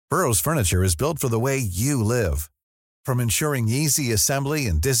Burrow's furniture is built for the way you live. From ensuring easy assembly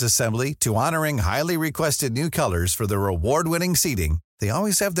and disassembly to honoring highly requested new colors for their award-winning seating, they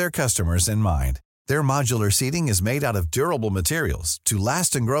always have their customers in mind. Their modular seating is made out of durable materials to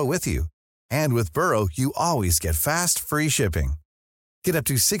last and grow with you. And with Burrow, you always get fast, free shipping. Get up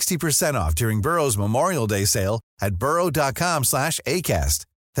to 60% off during Burrow's Memorial Day sale at burrow.com/ACAST.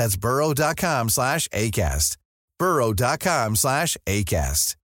 That's burrow.com/ACAST.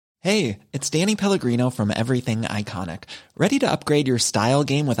 burrow.com/ACAST. Hey, it's Danny Pellegrino from Everything Iconic. Ready to upgrade your style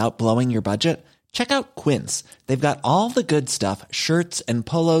game without blowing your budget? Check out Quince. They've got all the good stuff, shirts and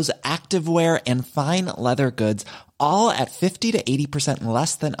polos, activewear, and fine leather goods, all at 50 to 80%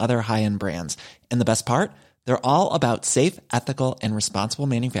 less than other high-end brands. And the best part? They're all about safe, ethical, and responsible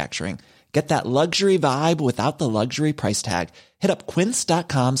manufacturing. Get that luxury vibe without the luxury price tag. Hit up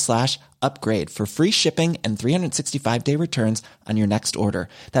quince.com/upgrade for free shipping and 365-day returns on your next order.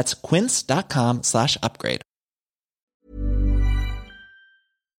 That's quince.com/upgrade.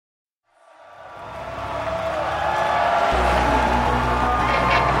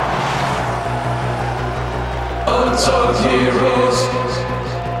 Untold Heroes.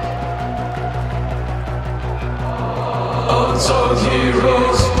 Untold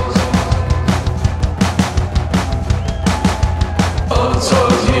Heroes.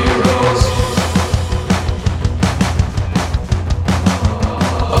 Untold Heroes.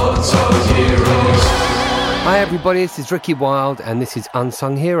 Untold Heroes. Hi everybody, this is Ricky Wilde and this is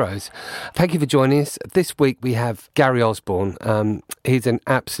Unsung Heroes. Thank you for joining us. This week we have Gary Osborne. He's an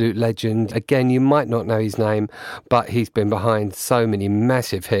absolute legend. Again, you might not know his name, but he's been behind so many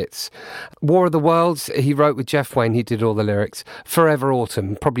massive hits. War of the Worlds, he wrote with Jeff Wayne, he did all the lyrics. Forever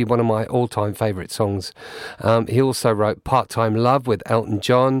Autumn, probably one of my all-time favourite songs. He also wrote Part-Time Love with Elton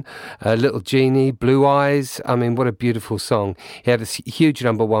John, Little Genie, Blue Eyes. I mean, what a beautiful song. He had a huge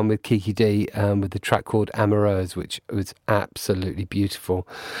number one with Kiki D with the track called Amoureuse, which was absolutely beautiful.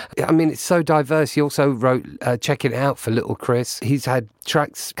 I mean, it's so diverse. He also wrote Check It Out for Little Chris. He's had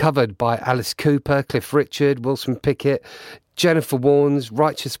tracks covered by Alice Cooper, Cliff Richard, Wilson Pickett, Jennifer Warnes,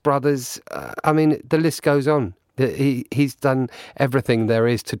 Righteous Brothers. I mean, the list goes on. He's done everything there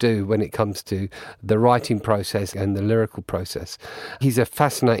is to do when it comes to the writing process and the lyrical process. He's a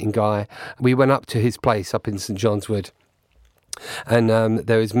fascinating guy. We went up to his place up in St John's Wood. And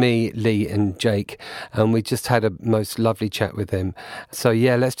there was me, Lee and Jake, and we just had a most lovely chat with him. So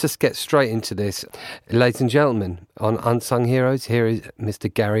yeah, let's just get straight into this. Ladies and gentlemen, on Unsung Heroes, here is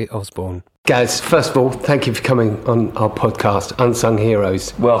Mr. Gary Osborne. Gaz, first of all, thank you for coming on our podcast, Unsung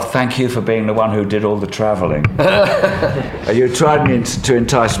Heroes. Well, thank you for being the one who did all the travelling. You tried to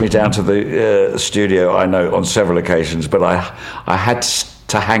entice me down to the studio, I know, on several occasions, but I had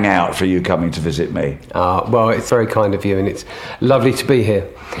to hang out for you coming to visit me. Well, it's very kind of you, and it's lovely to be here.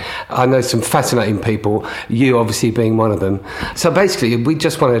 I know some fascinating people, you obviously being one of them. So basically, we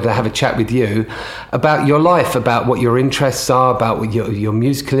just wanted to have a chat with you about your life, about what your interests are, about what your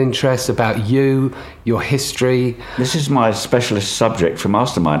musical interests, about you, your history. This is my specialist subject for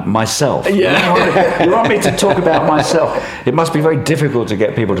Mastermind, myself. Yeah. You want me to talk about myself? It must be very difficult to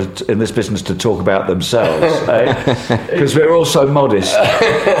get people in this business to talk about themselves, because we're all so modest.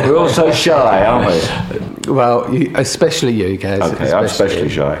 We're all so shy, aren't we? Well, especially you, Gaz. Okay, I'm especially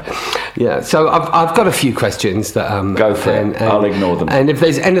shy. Yeah, so I've got a few questions that... Go for it. I'll ignore them. And if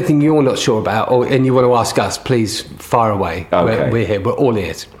there's anything you're not sure about and you want to ask us, please fire away. Okay. We're here. We're all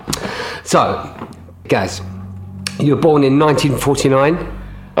ears. So, Gaz, you were born in 1949?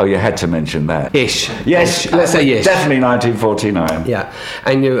 Oh, you had to mention that. Ish. Yes. Ish. Let's say ish. Definitely 1949. Yeah.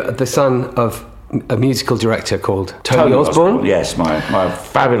 And you're the son of a musical director called Tony Osborne? Yes, my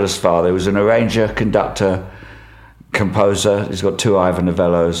fabulous father. He was an arranger, conductor, composer. He's got 2 Ivor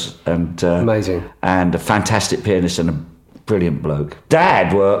Novellos and amazing, and a fantastic pianist and a brilliant bloke.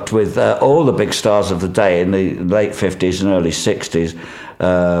 Dad worked with all the big stars of the day in the late 50s and early 60s.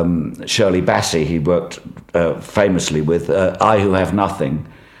 Shirley Bassey, he worked famously with. I Who Have Nothing.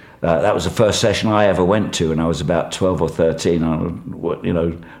 That was the first session I ever went to, and I was about 12 or 13.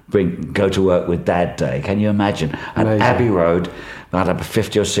 Go to work with Dad Day. Can you imagine? At Abbey Road, I had a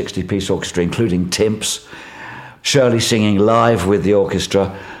 50 or 60 piece orchestra, including Timps. Shirley singing live with the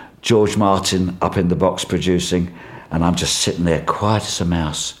orchestra. George Martin up in the box producing, and I'm just sitting there quiet as a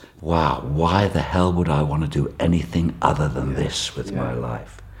mouse. Wow, why the hell would I want to do anything other than this with my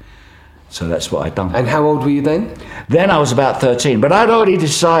life? So that's what I'd done. And how old were you then? Then I was about 13, but I'd already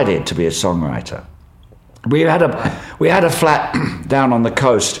decided to be a songwriter. We had a flat down on the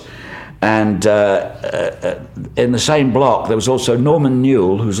coast, And in the same block, there was also Norman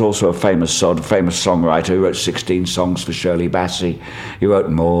Newell, who's also a famous songwriter, who wrote 16 songs for Shirley Bassey. He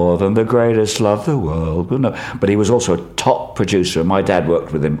wrote More Than the Greatest Love the World Will Know. But he was also a top producer, and my dad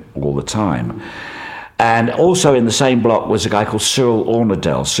worked with him all the time. And also in the same block was a guy called Cyril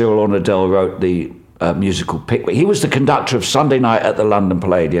Ornadell. Cyril Ornadell wrote the musical Pickwick. He was the conductor of Sunday Night at the London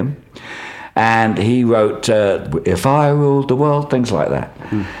Palladium. And he wrote If I Ruled the World, things like that.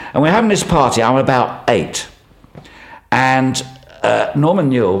 And we're having this party. I'm about 8. And Norman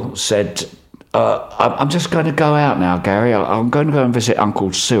Newell said, I'm just going to go out now, Gary. I'm going to go and visit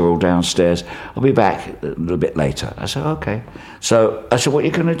Uncle Cyril downstairs. I'll be back a little bit later. I said, OK. So I said, what are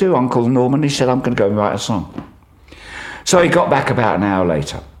you going to do, Uncle Norman? He said, I'm going to go and write a song. So he got back about an hour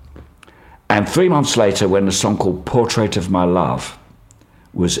later. And 3 months later, when the song called Portrait of My Love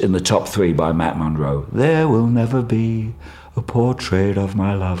was in the top 3 by Matt Monro, there will never be a portrait of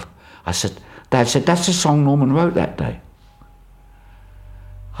my love. I said, Dad said, that's the song Norman wrote that day.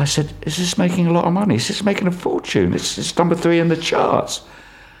 I said, is this making a lot of money? Is this making a fortune? It's number 3 in the charts.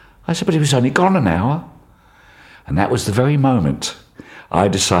 I said, but he was only gone an hour. And that was the very moment I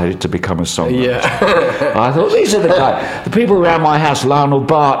decided to become a songwriter. Yeah. I thought, these are the guys. The people around my house, Lionel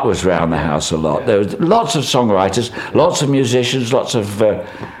Bart was around the house a lot. There was lots of songwriters, lots of musicians, lots of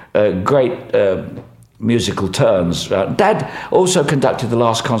great musical turns. Dad also conducted the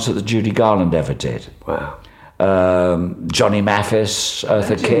last concert that Judy Garland ever did. Wow. Johnny Mathis,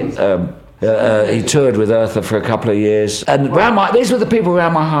 Eartha Kitt. He toured with Eartha for a couple of years. And these were the people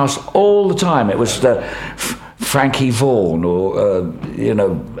around my house all the time. It was Frankie Vaughan or,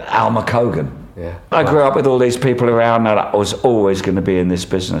 Alma Cogan. Yeah. I grew up with all these people around, and I was always going to be in this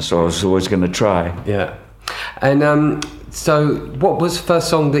business, or I was always going to try. Yeah. And so what was the first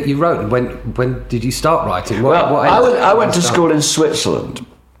song that you wrote? When did you start writing? I went to school in Switzerland,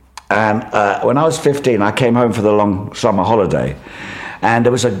 and when I was 15, I came home for the long summer holiday, and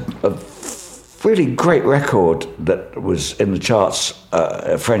there was a really great record that was in the charts,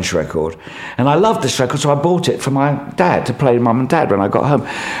 a French record, and I loved this record, so I bought it for my dad to play Mum and Dad when I got home.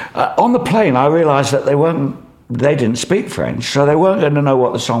 On the plane, I realised that they didn't speak French, so they weren't going to know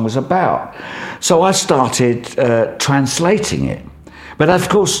what the song was about. So I started translating it. But of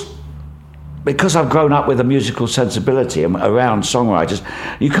course, because I've grown up with a musical sensibility around songwriters,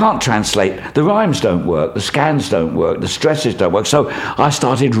 you can't translate. The rhymes don't work, the scans don't work, the stresses don't work. So I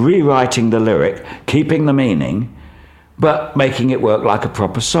started rewriting the lyric, keeping the meaning, but making it work like a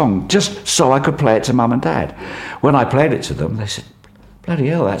proper song, just so I could play it to Mum and Dad. When I played it to them, they said, bloody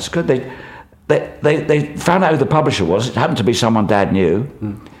hell, that's good. They found out who the publisher was. It happened to be someone Dad knew.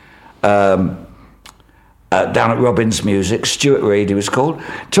 Down at Robbins Music, Stuart Reid, he was called.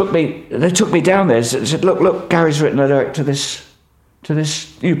 They took me down there and said, look, Gary's written a lyric to this,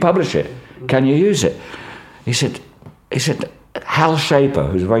 you publish it, can you use it? He said, Hal Shaper,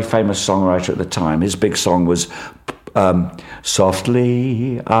 who's a very famous songwriter at the time, his big song was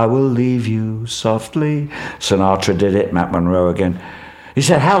Softly, I Will Leave You, Softly. Sinatra did it, Matt Monro again. He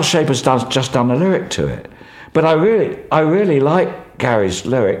said, Hal Shaper's just done a lyric to it. But I really like Gary's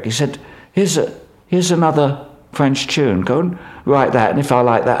lyric. He said, here's another French tune. Go and write that, and if I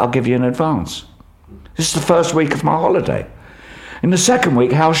like that, I'll give you an advance. This is the first week of my holiday. In the second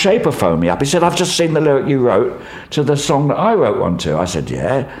week, Hal Shaper phoned me up. He said, I've just seen the lyric you wrote to the song that I wrote one to. I said,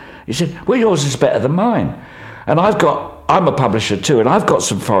 yeah. He said, well, yours is better than mine. And I'm a publisher too, and I've got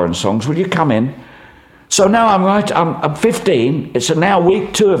some foreign songs. Will you come in? So now I'm 15. It's now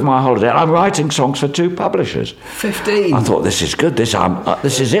week 2 of my holiday. I'm writing songs for 2 publishers. 15. I thought, this is good. This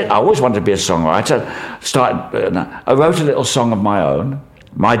is it. I always wanted to be a songwriter. I wrote a little song of my own.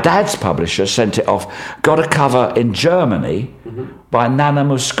 My dad's publisher sent it off. Got a cover in Germany by Nana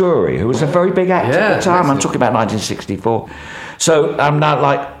Mouskouri, who was a very big act at the time. I'm talking about 1964. So I'm now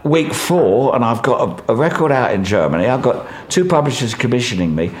like week 4, and I've got a record out in Germany. I've got 2 publishers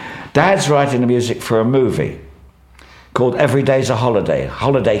commissioning me. Dad's writing the music for a movie called Every Day's a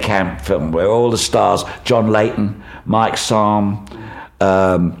holiday camp film, where all the stars, John Layton, Mike Salm,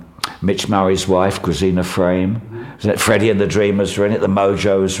 Mitch Murray's wife, Grazina Frame, Freddie and the Dreamers were in it, the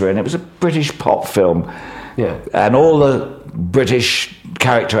Mojos were in it. It was a British pop film. Yeah. And all the British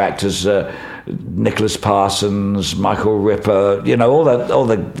character actors, Nicholas Parsons, Michael Ripper, all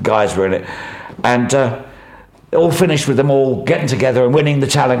the guys were in it. And all finished with them all getting together and winning the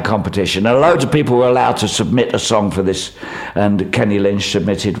talent competition. And loads of people were allowed to submit a song for this. And Kenny Lynch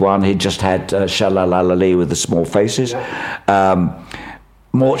submitted one. He just had Sha-La-La-La-Lee with the Small Faces.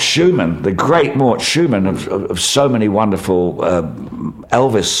 Mort Schumann, the great Mort Schumann of so many wonderful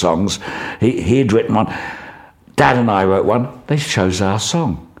Elvis songs, he'd written one. Dad and I wrote one. They chose our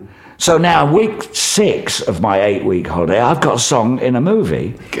song. So now, week 6 of my 8-week holiday, I've got a song in a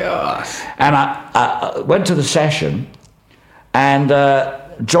movie. Gosh. And I went to the session, and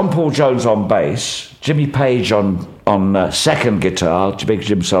John Paul Jones on bass, Jimmy Page on second guitar, Big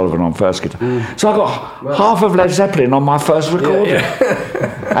Jim Sullivan on first guitar. So I got half of Led Zeppelin on my first recording.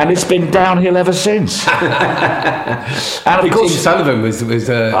 And it's been downhill ever since. And of course, Jim Sullivan was he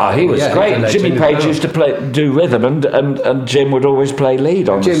was great. Jimmy Page used to do rhythm, and Jim would always play lead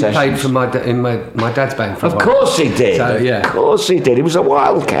on the sessions. Jim played for my dad's band for a while. Of course he did. So, yeah. Of course he did. He was a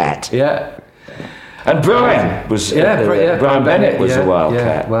wildcat. Yeah. And Brian was Brian Bennett was a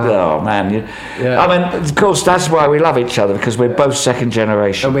wildcat. Wow. Oh man, I mean, of course, that's why we love each other, because we're both second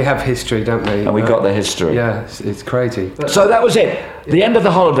generation, and we have history, don't we? And we got the history. Yeah, it's crazy. So that was it. The end of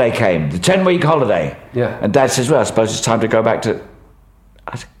the holiday came, the 10-week holiday. Yeah. And Dad says, "Well, I suppose it's time to go back to."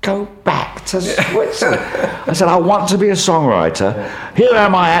 I said, "Go back to Switzerland." I said, "I want to be a songwriter. Yeah. Here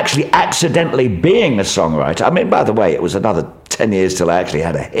am I actually accidentally being a songwriter. I mean, by the way, it was another 10 years till I actually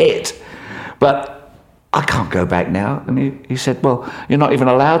had a hit, but I can't go back now." And he said, "Well, you're not even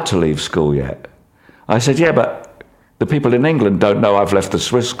allowed to leave school yet." I said, "Yeah, but the people in England don't know I've left the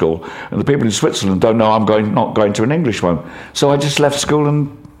Swiss school, and the people in Switzerland don't know I'm not going to an English one." So I just left school and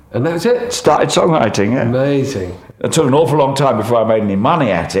that was it? Started songwriting, yeah. Amazing. It took an awful long time before I made any money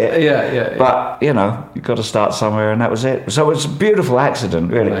at it. Yeah. But, you've got to start somewhere, and that was it. So it's a beautiful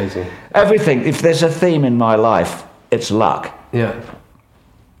accident, really. Amazing. Everything, if there's a theme in my life, it's luck. Yeah.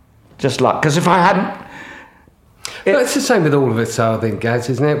 Just luck. Because if I hadn't... It's the same with all of us, I think, Gaz,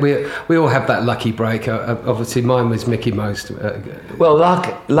 isn't it? We all have that lucky break. Obviously, mine was Mickey Most. Well,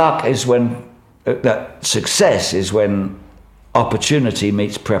 luck is when... that success is when opportunity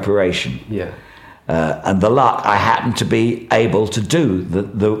meets preparation. Yeah. And the luck, I happened to be able to do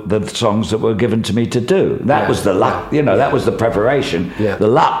the songs that were given to me to do. That was the luck, that was the preparation. Yeah. The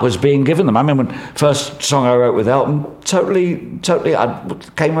luck was being given them. I mean, when first song I wrote with Elton, totally, I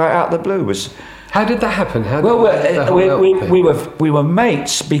came right out of the blue. How did that happen? We were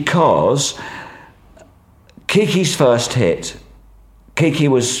mates because Kiki's first hit. Kiki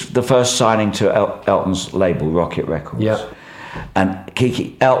was the first signing to Elton's label, Rocket Records. Yeah. And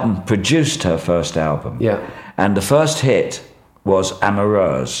Elton produced her first album. Yeah. And the first hit was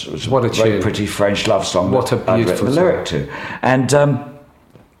Amoureuse. It was what a very tune. Pretty French love song. What a beautiful the lyric to. And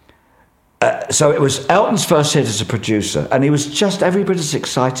so it was Elton's first hit as a producer, and he was just every bit as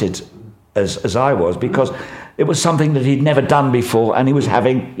excited as I was, because it was something that he'd never done before, and he was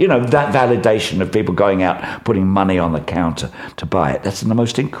having, that validation of people going out, putting money on the counter to buy it. That's the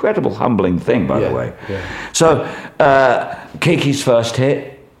most incredible, humbling thing, by the way. Yeah. So Kiki's first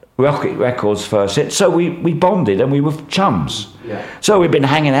hit, Rocket Records' first hit, so we bonded and we were chums. Yeah. So we'd been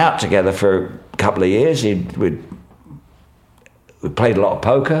hanging out together for a couple of years. We played a lot of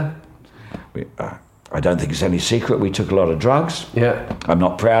poker. I don't think it's any secret we took a lot of drugs. Yeah. I'm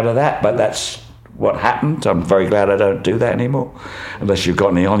not proud of that, but that's what happened. I'm very glad I don't do that anymore, unless you've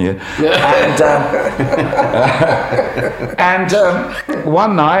got any on you. And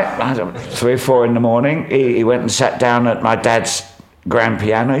one night, 3 or 4 in the morning, he went and sat down at my dad's grand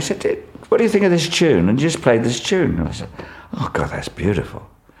piano. He said, "What do you think of this tune?" And just played this tune. And I said, "Oh, God, that's beautiful."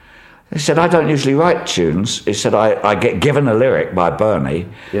 He said, "I don't usually write tunes." He said, I get given a lyric by Bernie.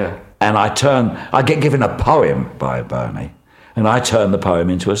 Yeah. And I get given a poem by Bernie, and I turn the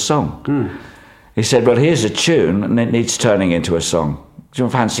poem into a song. He said, "Well, here's a tune, and it needs turning into a song. Do you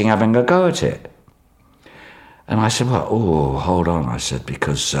fancy having a go at it?" And I said, "Well, hold on," I said,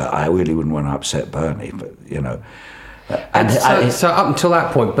 because I really wouldn't want to upset Bernie, but, So up until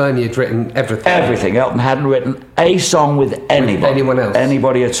that point, Bernie had written everything. Everything. Elton hadn't written a song with anybody. With anyone else.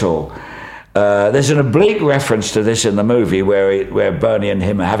 Anybody at all. There's an oblique reference to this in the movie where Bernie and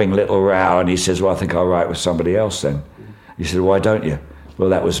him are having a little row, and he says, "Well, I think I'll write with somebody else then." He said, "Why don't you?" "Well,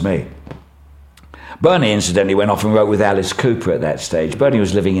 that was me." Bernie, incidentally, went off and wrote with Alice Cooper at that stage. Bernie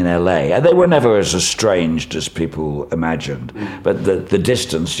was living in LA, and they were never as estranged as people imagined. But the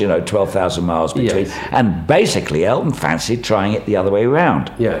distance, 12,000 miles between. Yes. And basically, Elton fancied trying it the other way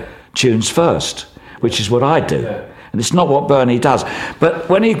around. Yeah. Tunes first, which is what I do. Yeah. And it's not what Bernie does. But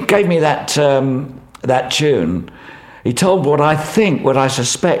when he gave me that tune, he told what I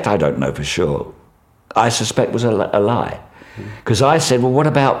suspect, I don't know for sure, I suspect was a lie. Because I said, "Well, what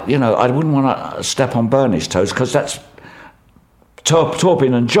about, I wouldn't want to step on Bernie's toes, because that's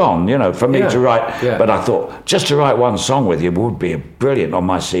Torpin and John, for me to write." Yeah. But I thought, just to write one song with you would be brilliant on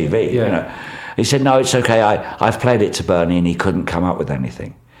my CV, He said, "No, it's okay. I've played it to Bernie, and he couldn't come up with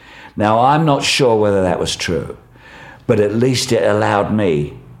anything." Now, I'm not sure whether that was true, but at least it allowed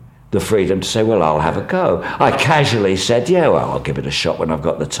me the freedom to say, well, I'll have a go. I casually said, yeah, well, I'll give it a shot when I've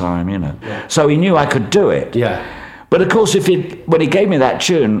got the time, you know. Yeah. So he knew I could do it. Yeah. But of course, when he gave me that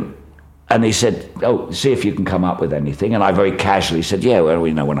tune, and he said, oh, see if you can come up with anything, and I very casually said, yeah, well,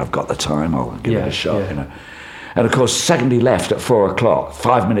 you know, when I've got the time, I'll give it a shot, you know. And of course, second he left at 4 o'clock,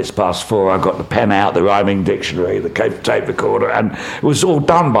 5 minutes past 4, I got the pen out, the rhyming dictionary, the tape recorder, and it was all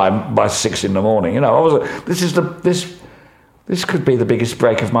done by 6 in the morning. You know, this could be the biggest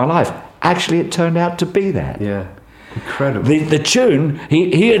break of my life. Actually, it turned out to be that. Yeah, incredible. The tune,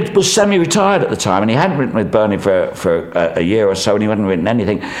 he was semi-retired at the time, and he hadn't written with Bernie for a year or so, and he hadn't written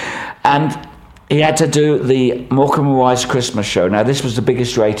anything. And he had to do the Morecambe and Wise Christmas show. Now, this was the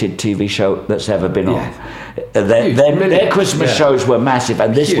biggest rated TV show that's ever been on. Their Christmas shows were massive,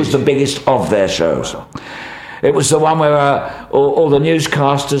 and this was the biggest of their shows. It was the one where all the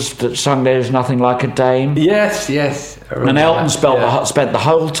newscasters that sung There's Nothing Like a Dame. Yes. And Elton spent the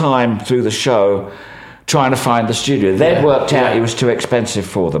whole time through the show trying to find the studio. They'd worked out he was too expensive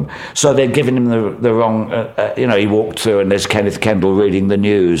for them. So they'd given him the wrong... he walked through and there's Kenneth Kendall reading the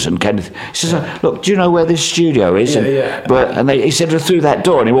news, and Kenneth... He says, look, do you know where this studio is? He said, through that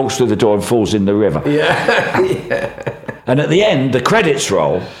door, and he walks through the door and falls in the river. And at the end, the credits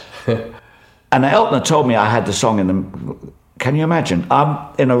roll, and Elton had told me I had the song in them. Can you imagine?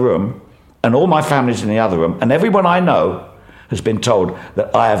 I'm in a room, and all my family's in the other room, and everyone I know has been told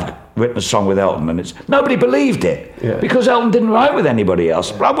that I have written a song with Elton, and nobody believed it because Elton didn't write with anybody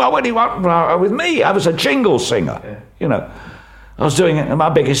else. Well, why would he write with me? I was a jingle singer, you know. I was doing it, and my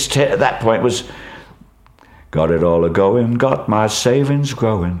biggest hit at that point was got it all a-going, got my savings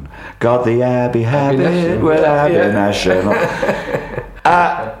growing, got the Abbey habit with Abbey National.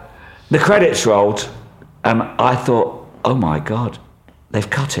 The credits rolled, and I thought, oh my God, they've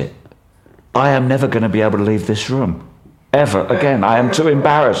cut it. I am never going to be able to leave this room. Ever again. I am too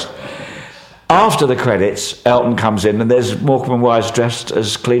embarrassed. After the credits, Elton comes in, and there's Morecambe and Wise dressed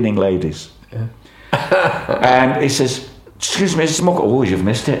as cleaning ladies. And he says, excuse me, Mrs. Morecambe. Oh, you've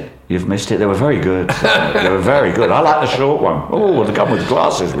missed it. You've missed it. They were very good. They were very good. I like the short one. Oh, they come with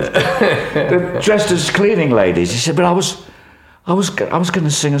glasses. They're dressed as cleaning ladies. He said, but I was going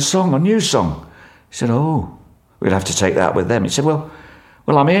to sing a song, a new song. He said, oh, we'll have to take that with them. He said, well,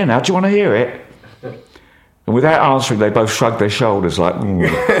 I'm here now. Do you want to hear it? And without answering, they both shrugged their shoulders like,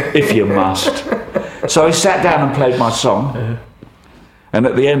 if you must. So he sat down and played my song. And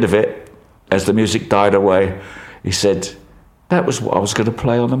at the end of it, as the music died away, he said, that was what I was going to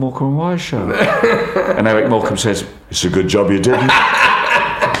play on the Morecambe and Wise show. And Eric Morecambe says, it's a good job you didn't.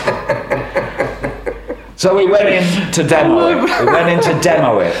 So we went in to demo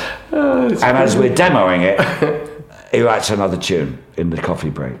it. And as we're demoing it, he writes another tune in the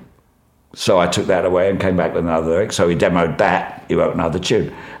coffee break. So I took that away and came back with another lyric. So he demoed that, he wrote another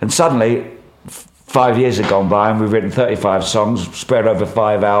tune. And suddenly, 5 years had gone by, and we've written 35 songs, spread over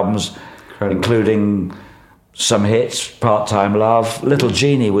 5 albums, including some hits, Part-Time Love. Little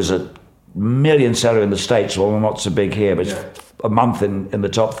Genie was a million seller in the States, well, not so big here, but it's a month in the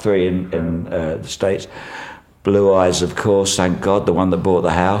top 3 in the States. Blue Eyes, of course, thank God, the one that bought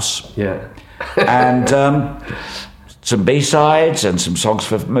the house. Yeah. And... some B-sides and some songs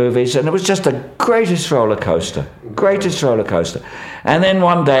for movies, and it was just the greatest roller coaster. And then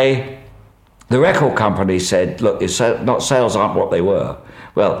one day, the record company said, look, sales aren't what they were.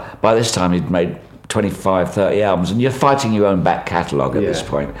 Well, by this time he'd made 25, 30 albums, and you're fighting your own back catalogue at this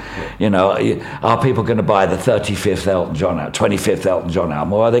point. You know, are people going to buy the 35th Elton John album, 25th Elton John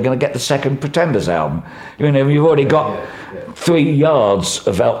album, or are they going to get the second Pretenders album? You know, you've already got 3 yards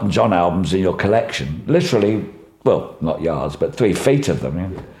of Elton John albums in your collection, literally. Well, not yards, but 3 feet of them. Yeah.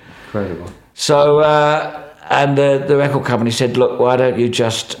 Incredible. So, and the record company said, look, why don't you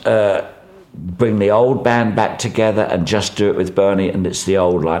just bring the old band back together and just do it with Bernie, and it's the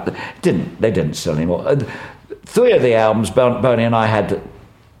old line. They didn't sell anymore. 3 of the albums, Bernie and I had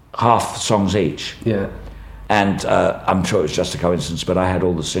half songs each. Yeah. And I'm sure it was just a coincidence, but I had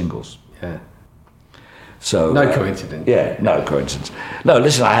all the singles. Yeah. So, no coincidence. Yeah, no coincidence. No,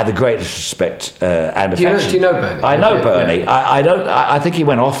 listen, I had the greatest respect and affection. Do you know Bernie? I know Bernie. Yeah. I think he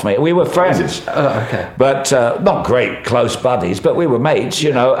went off me. We were friends. Okay. But not great close buddies, but we were mates,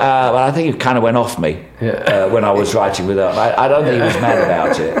 you know. But I think he kind of went off me when I was writing with him. I don't think he was mad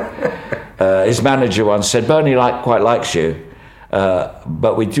about it. His manager once said, Bernie quite likes you,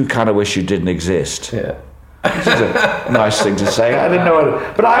 but we do kind of wish you didn't exist. Yeah. Which is a nice thing to say. I didn't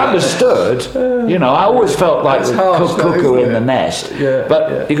know, but I understood. You know, I always felt like the cuckoo in the nest. Yeah,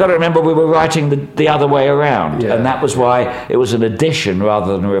 but you got to remember, we were writing the other way around, and that was why it was an addition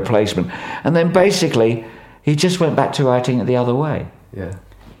rather than a replacement. And then basically, he just went back to writing it the other way. Yeah.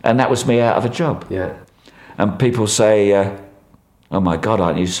 And that was me out of a job. Yeah. And people say, oh my God,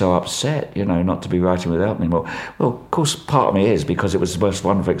 aren't you so upset, not to be writing with Elton anymore? Well, of course, part of me is, because it was the most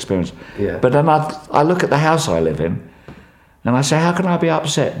wonderful experience. Yeah. But then I look at the house I live in, and I say, how can I be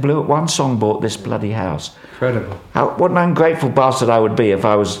upset? One song bought this bloody house. Incredible. What an ungrateful bastard I would be if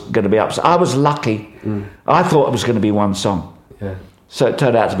I was going to be upset. I was lucky. I thought it was going to be one song. Yeah. So it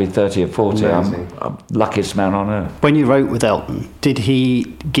turned out to be 30 or 40. Amazing. I'm luckiest man on earth. When you wrote with Elton, did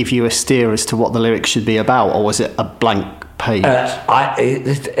he give you a steer as to what the lyrics should be about, or was it a blank page?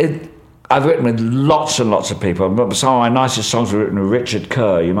 I've written with lots and lots of people. Some of my nicest songs were written with Richard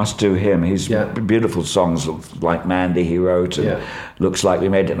Kerr. You must do him. He's beautiful songs like Mandy he wrote, and Looks Like We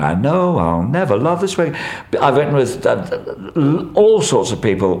Made It. And I know I'll never love this way. I've written with all sorts of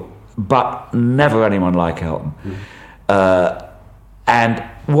people, but never anyone like Elton. And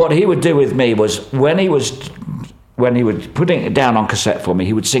what he would do with me was when he was putting it down on cassette for me,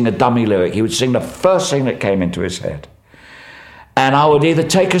 he would sing a dummy lyric. He would sing the first thing that came into his head. And I would either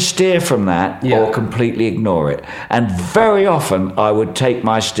take a steer from that or completely ignore it. And very often I would take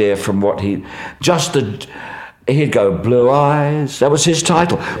my steer from what he'd go, Blue Eyes. That was his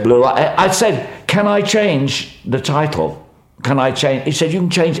title, Blue Eyes. I said, can I change the title? Can I change? He said, you can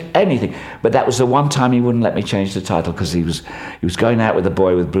change anything. But that was the one time he wouldn't let me change the title, because he was going out with a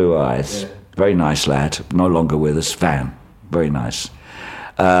boy with blue eyes. Very nice lad, no longer with us, fan. Very nice.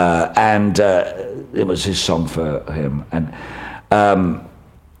 And it was his song for him. And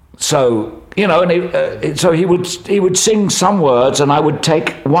so he would sing some words, and I would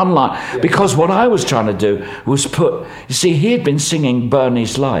take one line, because what I was trying to do was he had been singing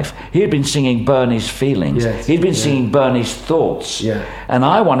Bernie's life, he had been singing Bernie's feelings, he'd been singing Bernie's thoughts, and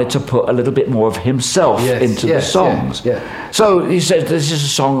I wanted to put a little bit more of himself into the songs. So he said, this is a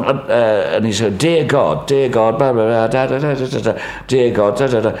song, and he said, Dear God, blah, blah, blah, da, da, da, da, da, dear God, da,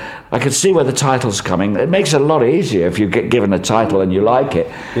 da, da. I could see where the title's coming. It makes it a lot easier if you get given a title and you like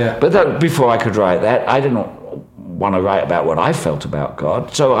it. But before I could write that, I didn't want to write about what I felt about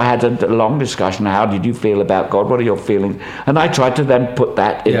God. So I had a long discussion. How did you feel about God? What are your feelings? And I tried to then put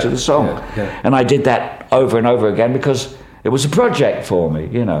that into the song. And I did that over and over again, because it was a project for me,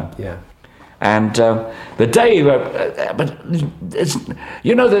 And the day he wrote, but it's,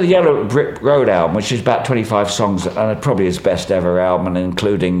 the Yellow Brick Road album, which is about 25 songs, and probably his best ever album, and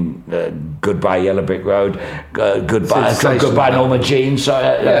including Goodbye Yellow Brick Road, Goodbye Norma Jean. So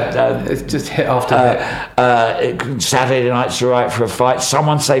it's just hit after hit. Saturday Night's Alright for a Fight.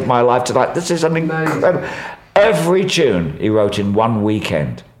 Someone Saved My Life Tonight. This is an incredible. Every tune he wrote in one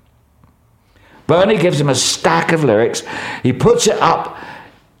weekend. Bernie gives him a stack of lyrics. He puts it up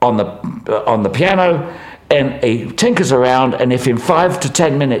on the piano, and he tinkers around, and if in 5 to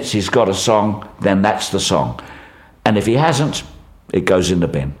 10 minutes he's got a song, then that's the song. And if he hasn't, it goes in the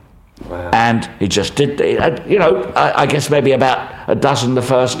bin. Wow. And he just did, I guess maybe about a dozen the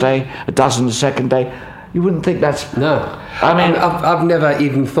first day, a dozen the second day. You wouldn't think that's... No. I mean... I've never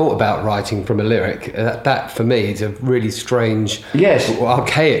even thought about writing from a lyric. That for me, is a really strange,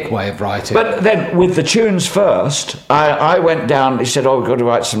 archaic way of writing. But then, with the tunes first, I went down, he said, we've got to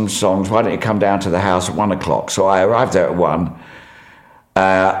write some songs, why don't you come down to the house at 1 o'clock? So I arrived there at 1,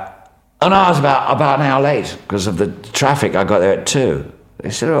 and I was about an hour late, because of the traffic. I got there at 2.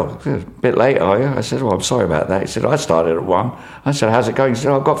 He said, a bit late, are you? I said, I'm sorry about that. He said, I started at 1. I said, how's it going? He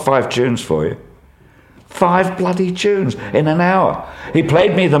said, I've got 5 tunes for you. 5 bloody tunes in an hour. He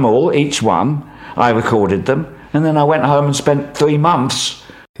played me them all, each one. I recorded them, and then I went home and spent 3 months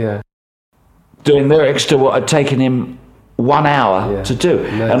doing lyrics to what had taken him 1 hour to do.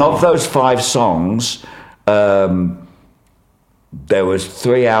 Amazing. And of those 5 songs, there was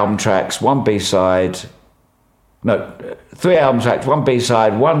 3 album tracks, 1 B-side. No, 3 album tracks, 1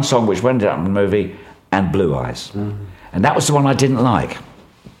 B-side, 1 song which went out in the movie, and Blue Eyes. And that was the one I didn't like.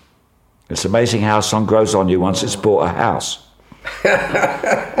 It's amazing how a song grows on you once it's bought a house.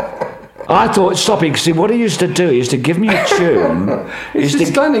 I thought, stopping, see, what he used to do, he used to give me a tune. It's a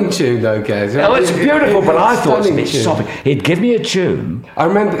stunning tune, though, Gaz. Oh, it's beautiful, but I thought it's stopping. He'd give me a tune. I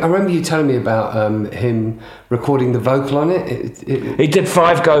remember you telling me about him recording the vocal on it. He did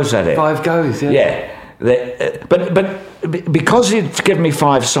 5 goes at it. 5 goes, Yeah. But because he'd given me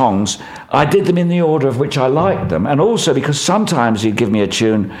 5 songs, I did them in the order of which I liked them, and also because sometimes he'd give me a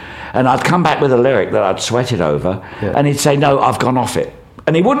tune and I'd come back with a lyric that I'd sweated over, and he'd say, no, I've gone off it.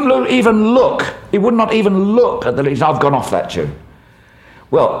 And he wouldn't even look. He would not even look at the lyrics. I've gone off that tune.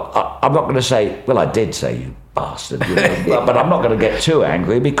 Well, I'm not going to say, well, I did say, you bastard, but I'm not going to get too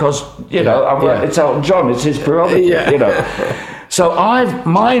angry, because, it's Elton John, it's his prerogative, So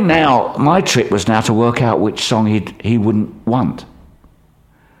my trick was now to work out which song he wouldn't want.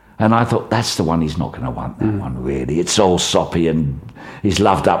 And I thought, that's the one he's not going to want, that one, really. It's all soppy, and he's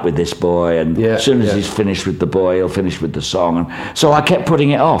loved up with this boy, and as soon as he's finished with the boy, he'll finish with the song. And so I kept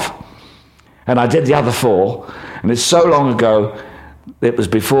putting it off. And I did the other 4, and it's so long ago, it was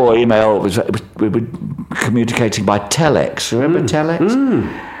before email, we were communicating by telex. Remember telex?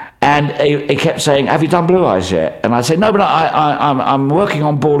 And he kept saying, have you done Blue Eyes yet? And I said, no, but I'm working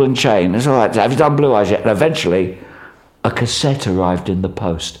on Ball and Chain. It's all right, have you done Blue Eyes yet? And eventually, a cassette arrived in the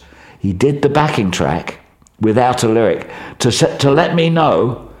post. He did the backing track without a lyric to let me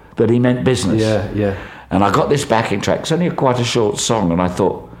know that he meant business. Yeah. And I got this backing track. It's only quite a short song, and I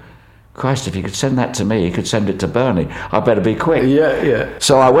thought, Christ, if he could send that to me, he could send it to Bernie. I better be quick. Yeah.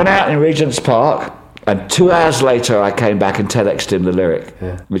 So I went out in Regent's Park, and 2 hours later I came back and telexed him the lyric,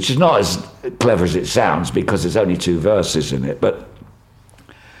 which is not as clever as it sounds because there's only 2 verses in it, but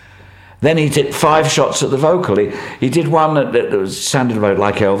then he did 5 shots at the vocal. He did one that sounded a bit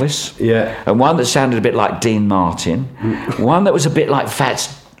like Elvis, and one that sounded a bit like Dean Martin, one that was a bit like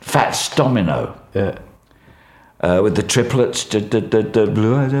Fats Domino, with the triplets,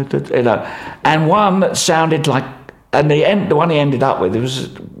 and one that sounded like, and the one he ended up with, it was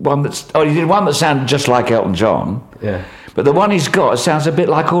one he did one that sounded just like Elton John, but the one he's got sounds a bit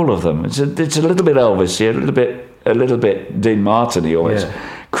like all of them. It's a little bit Elvis-y, a little bit Dean Martin-y always.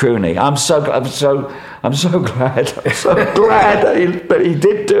 Crooning. I'm so glad. I'm so glad that he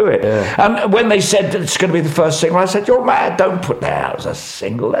did do it. And when they said it's going to be the first single, I said, "You're mad! Don't put that out as a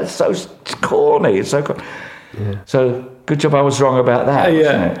single. That's so corny. It's so corny." So good job I was wrong about that.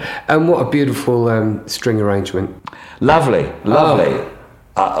 Wasn't it? And what a beautiful string arrangement. Lovely.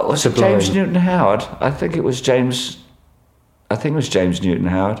 Was it James Newton Howard? I think it was James Newton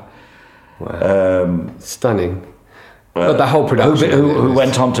Howard. Wow. Stunning. But the whole production, who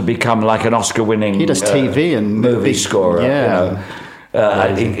went on to become like an Oscar-winning. He does TV and movie scorer.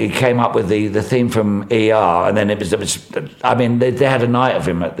 Yeah. He came up with the theme from ER, and then it was. I mean, they had a night of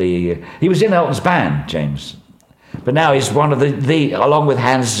him at the. He was in Elton's band, James, but now he's one of the along with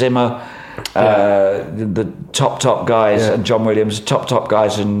Hans Zimmer, the top guys, and John Williams, top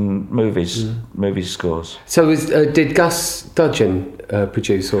guys in movie scores. So did Gus Dudgeon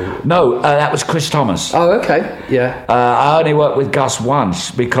produce or no? That was Chris Thomas. Oh, okay, yeah. I only worked with Gus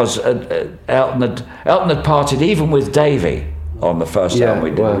once because Elton had parted even with Davey on the first album we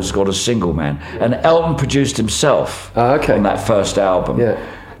did. It was called A Single Man, and Elton produced himself on that first album. Yeah.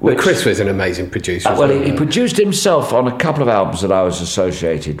 But Chris was an amazing producer. He produced himself on a couple of albums that I was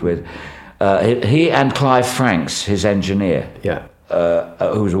associated with. He and Clive Franks, his engineer,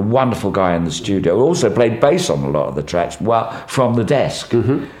 who was a wonderful guy in the studio, who also played bass on a lot of the tracks from the desk.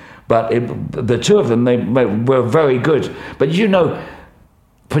 Mm-hmm. But the two of them, they were very good. But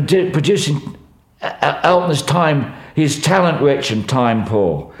producing Elton's time, he's talent rich and time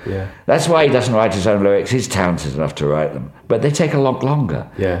poor. Yeah. That's why he doesn't write his own lyrics. He's talented enough to write them, but they take a lot longer.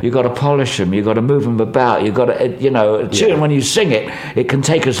 Yeah. You've got to polish them. You've got to move them about. You've got to, a tune, when you sing it, it can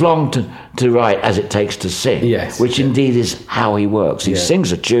take as long to write as it takes to sing. Yes. Which indeed is how he works. He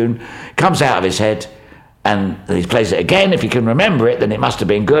sings a tune, comes out of his head, and he plays it again. If he can remember it, then it must have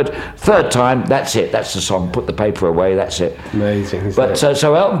been good. Third time, that's it. That's the song. Put the paper away. That's it. Amazing. But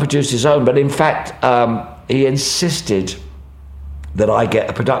so Elton produced his own. But in fact, he insisted that I get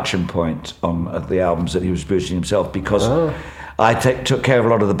a production point on the albums that he was producing himself, because I took care of a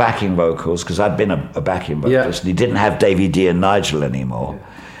lot of the backing vocals, because I'd been a backing vocalist. And he didn't have Davey D and Nigel anymore. Yeah.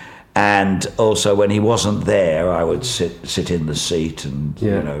 And also, when he wasn't there, I would sit in the seat and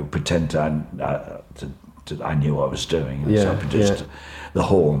pretend I knew what I was doing. And so I produced the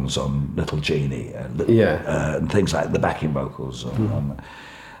horns on Little Genie and things like the backing vocals.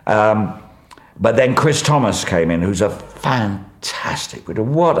 But then Chris Thomas came in, who's a fantastic,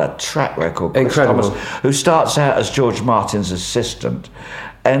 what a track record. Chris Incredible. Thomas, who starts out as George Martin's assistant,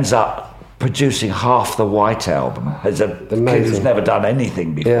 ends up producing half the White Album. As a kid who's never done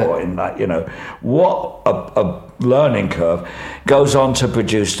anything before, in that, what a learning curve. Goes on to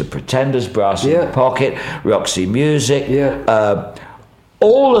produce the Pretenders, Brass in the Pocket, Roxy Music,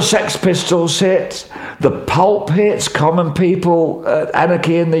 all the Sex Pistols hits, the Pulp hits, Common People,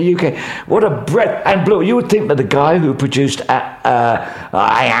 Anarchy in the UK. What a breadth. And Blue, you would think that the guy who produced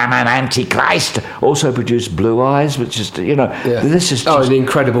I Am an Antichrist also produced Blue Eyes, which is, this is just... an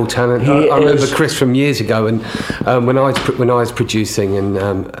incredible talent. I remember Chris from years ago, and when I was producing in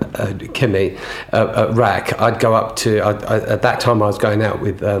Kimmy at RAC, I'd go up to... at that time I was going out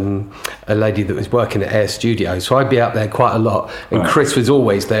with a lady that was working at Air Studio, so I'd be out there quite a lot. And Chris was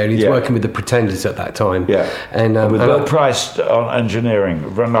always there, and he's working with the Pretenders at that time. Yeah, and with Bill Price on engineering,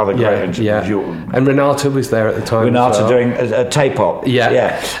 another great engineer. Yeah. And Renata was there at the time. Renata doing a tape op.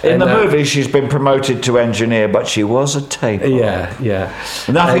 Yeah. In the movie, she's been promoted to engineer, but she was a tape op. Yeah.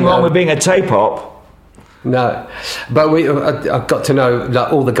 Nothing wrong with being a tape op. No, but I got to know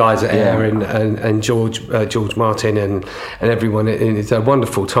like all the guys at Air and George Martin and everyone. It's a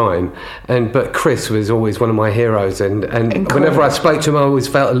wonderful time. But Chris was always one of my heroes, and whenever I spoke to him, I always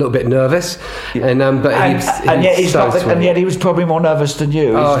felt a little bit nervous. Yeah. And yet he was probably more nervous than you.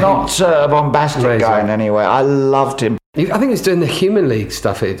 He's not a bombastic guy in any way. I loved him. I think he was doing the Human League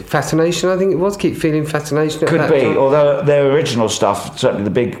stuff. Fascination, I think it was. Keep Feeling Fascination. Could be, although their original stuff, certainly the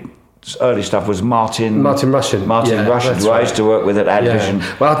big early stuff, was Martin Russian. Who I used to work with at Advision.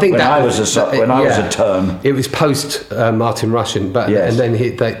 Well, I think when I was a turn. It was post Martin Russian, but and then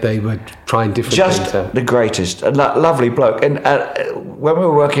they were trying different things. Just the greatest, a lovely bloke. And when we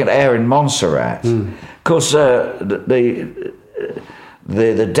were working at Air in Montserrat, of course, the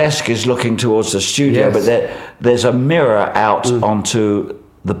desk is looking towards the studio, but there's a mirror out onto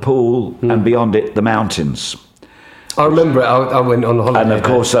the pool, and beyond it, the mountains. I remember it. I went on holiday. And of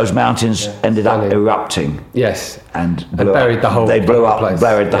course, those mountains ended up erupting. Yes. And buried the whole They blew up, place.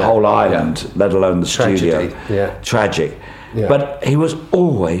 buried the whole island, let alone the studio. Yeah. Tragic. Yeah. But he was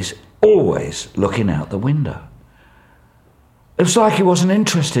always looking out the window. It was like he wasn't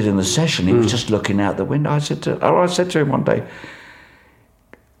interested in the session. He was just looking out the window. I said to him one day,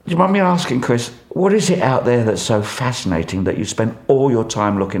 do you mind me asking, Chris, what is it out there that's so fascinating that you spend all your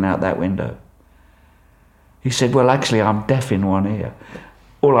time looking out that window? He said, well, actually, I'm deaf in one ear.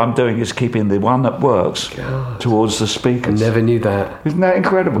 All I'm doing is keeping the one that works towards the speakers. I never knew that. Isn't that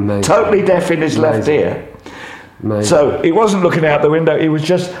incredible? Amazing. Totally deaf in his left ear. Amazing. So he wasn't looking out the window, he was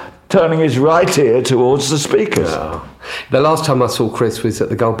just turning his right ear towards the speakers. Oh. The last time I saw Chris was at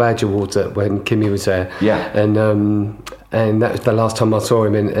the Gold Badge Awards when Kimmy was there. Yeah. And that was the last time I saw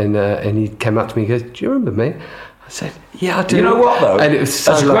him, and he came up to me and goes, do you remember me? I said, yeah, I do. You know what, though? And it was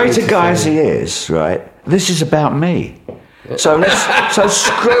so as great a guy as he is, right, this is about me. So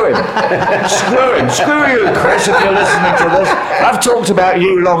screw him. Screw you, Chris, if you're listening to this. I've talked about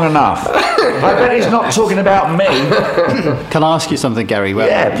you long enough. I bet he's not talking about me. Can I ask you something, Gary? Well,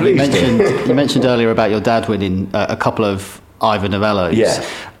 yeah, please. You mentioned earlier about your dad winning a couple of Ivor Novellos. Yeah.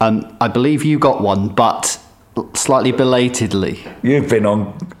 I believe you got one, but slightly belatedly. You've been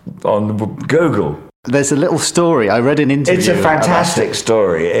on Google. There's a little story. I read an interview. It's a fantastic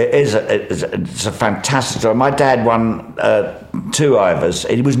story. It's a fantastic story. My dad won 2 Ivors.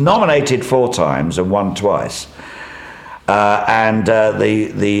 He was nominated 4 times and won twice. And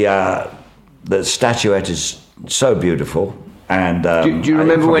the statuette is so beautiful. And do you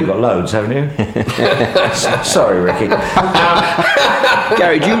remember when? You've got loads, haven't you? Sorry, Ricky.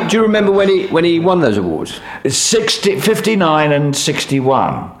 Gary, do you remember when he won those awards? It's 59 and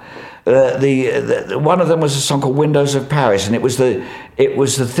 61. One of them was a song called "Windows of Paris," and it was the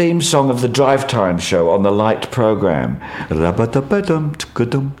theme song of the Drive Time show on the Light program. He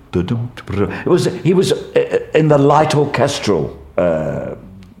was in the light orchestral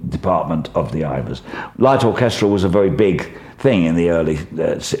department of the Ivors. Light orchestral was a very big thing in the early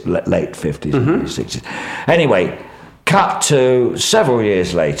late 50s, early 60s. Anyway, cut to several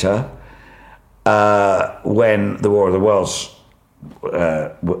years later, when the War of the Worlds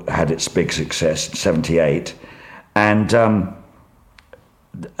had its big success in 78, and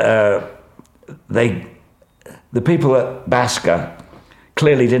the people at BASCA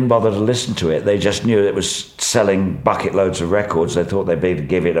clearly didn't bother to listen to it. They just knew it was selling bucket loads of records. They thought they'd be able to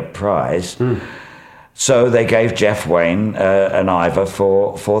give it a prize. So they gave Jeff Wayne an Ivor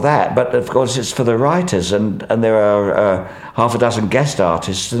for that. But of course it's for the writers, and there are half a dozen guest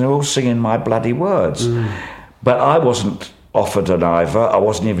artists, and they're all singing My Bloody Words. But I wasn't offered an Ivor. I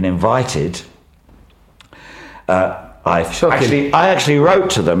wasn't even invited. I actually wrote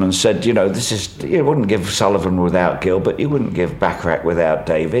to them and said, you wouldn't give Sullivan without Gilbert, you wouldn't give Bacharach without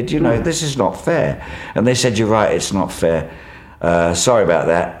David, this is not fair. And they said, you're right, it's not fair. Sorry about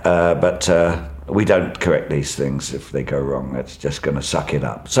that, but we don't correct these things if they go wrong. It's just going to suck it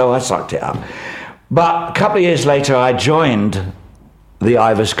up. So I sucked it up. But a couple of years later, I joined the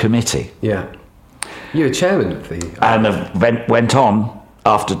Ivors Committee. Yeah. You were chairman of the... And went on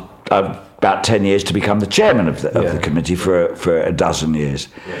after about 10 years to become the chairman of the committee for a dozen years.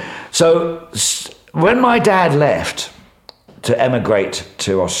 Yeah. So when my dad left to emigrate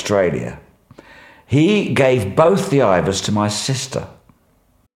to Australia, he gave both the Ivors to my sister.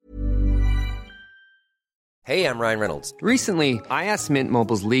 Hey, I'm Ryan Reynolds. Recently, I asked Mint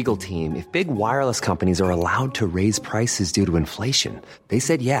Mobile's legal team if big wireless companies are allowed to raise prices due to inflation. They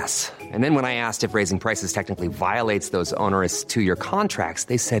said yes. And then when I asked if raising prices technically violates those onerous 2-year contracts,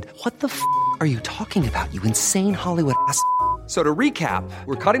 they said, "What the f*** are you talking about, you insane Hollywood ass f- So to recap,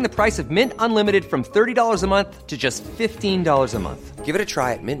 we're cutting the price of Mint Unlimited from $30 a month to just $15 a month. Give it a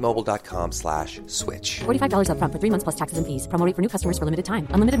try at mintmobile.com/switch. $45 up front for 3 months plus taxes and fees. Promo rate for new customers for limited time.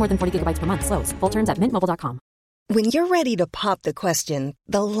 Unlimited more than 40 gigabytes per month. Slows full terms at mintmobile.com. When you're ready to pop the question,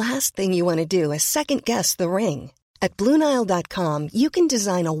 the last thing you want to do is second-guess the ring. At BlueNile.com, you can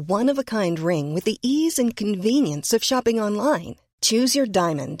design a one-of-a-kind ring with the ease and convenience of shopping online. Choose your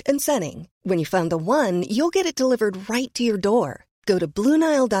diamond and setting. When you find the one, you'll get it delivered right to your door. Go to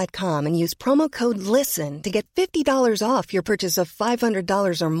BlueNile.com and use promo code LISTEN to get $50 off your purchase of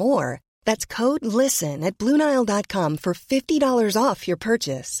 $500 or more. That's code LISTEN at BlueNile.com for $50 off your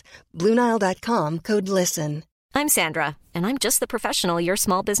purchase. BlueNile.com, code LISTEN. I'm Sandra, and I'm just the professional your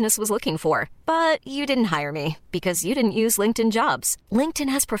small business was looking for. But you didn't hire me because you didn't use LinkedIn Jobs. LinkedIn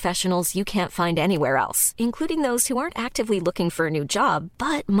has professionals you can't find anywhere else, including those who aren't actively looking for a new job,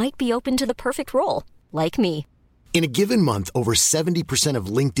 but might be open to the perfect role, like me. In a given month, over 70% of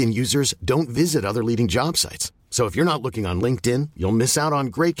LinkedIn users don't visit other leading job sites. So if you're not looking on LinkedIn, you'll miss out on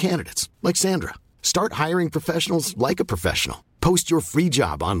great candidates like Sandra. Start hiring professionals like a professional. Post your free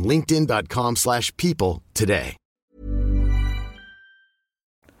job on linkedin.com/people today.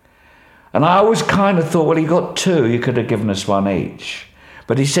 And I always kind of thought, well, he got 2, you could have given us 1 each.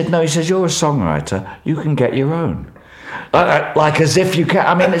 But he said, no, he says, you're a songwriter, you can get your own. Like as if you can.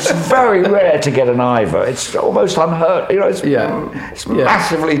 I mean, it's very rare to get an Ivor. It's almost unheard. You know, it's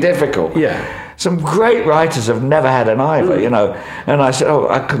massively difficult. Yeah. Some great writers have never had an Ivor, you know. And I said, oh,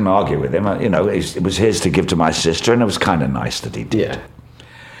 I couldn't argue with him. You know, it was his to give to my sister, and it was kind of nice that he did. Yeah.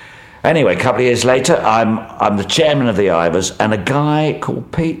 Anyway, a couple of years later, I'm the chairman of the Ivors, and a guy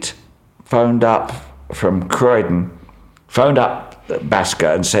called Pete phoned up from Croydon, phoned up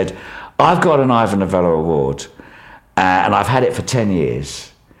Basker and said, I've got an Ivor Novello Award, and I've had it for 10 years,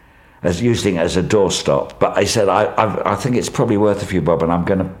 using it as a doorstop. But I said, I think it's probably worth a few bob, and I'm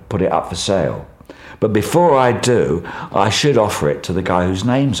going to put it up for sale. But before I do, I should offer it to the guy whose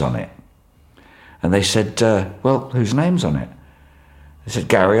name's on it. And they said, well, whose name's on it? They said,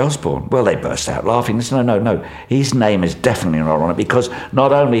 Gary Osborne. Well, they burst out laughing. They said, no, his name is definitely not on it, because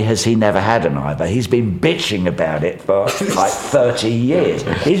not only has he never had an Ivor, he's been bitching about it for like 30 years.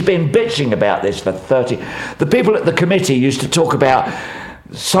 He's been bitching about this for 30... The people at the committee used to talk about...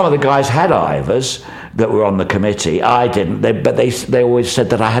 Some of the guys had Ivors that were on the committee. I didn't, but they always said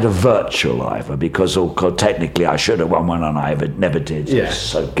that I had a virtual Ivor, because technically I should have won one on Ivor, never did. Yeah.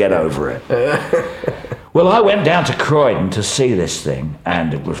 So get over it. Well, I went down to Croydon to see this thing,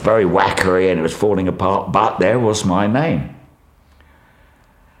 and it was very wackery and it was falling apart, but there was my name.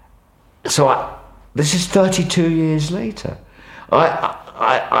 So this is 32 years later.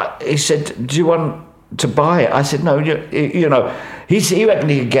 He said, do you want to buy it? I said, no, you know, he reckoned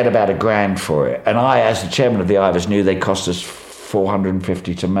he could get about $1,000 for it. And I, as the chairman of the Ivors, knew they cost us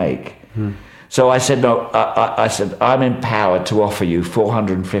 $450 to make. So I said, no, I said, I'm empowered to offer you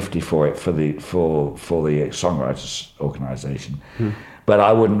 $450 for it for the Songwriters Organisation. But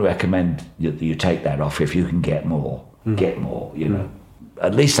I wouldn't recommend you take that off. If you can get more, get more, you know.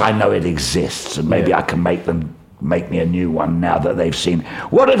 At least I know it exists, and maybe I can make me a new one now that they've seen.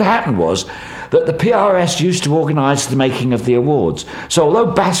 What had happened was that the PRS used to organise the making of the awards. So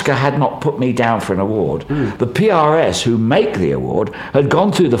although Basker had not put me down for an award, the PRS who make the award had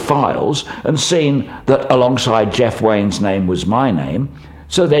gone through the files and seen that alongside Jeff Wayne's name was my name.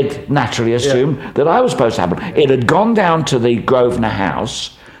 So they'd naturally assumed that I was supposed to have it. It had gone down to the Grosvenor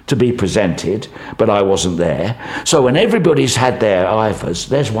House to be presented, but I wasn't there. So when everybody's had their Ivors,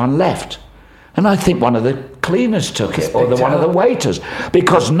 there's one left. And I think one of the cleaners took it, or one of the waiters,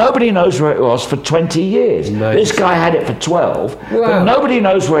 because nobody knows where it was for 20 years. This guy had it for 12, but nobody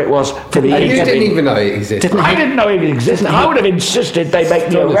knows where it was for the... And you didn't even know it existed? I didn't know it existed. I would have insisted they make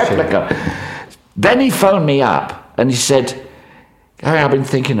me a replica. Then he phoned me up, and he said, Harry, I've been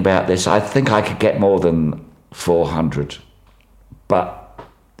thinking about this. I think I could get more than 400, but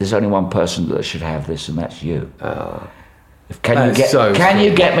there's only one person that should have this, and that's you. Can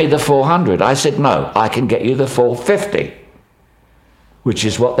you get me the 400? I said, no, I can get you the 450, which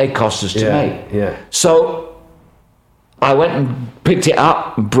is what they cost us to make. Yeah. So I went and picked it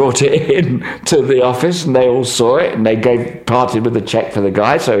up and brought it in to the office, and they all saw it, and they parted with a cheque for the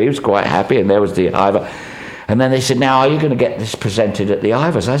guy, so he was quite happy, and there was the Ivor. And then they said, now, are you going to get this presented at the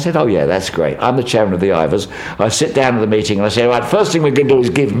Ivors? I said, oh, yeah, that's great. I'm the chairman of the Ivors. I sit down at the meeting and I say, right, first thing we're going to do is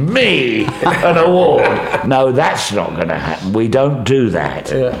give me an award. No, that's not going to happen. We don't do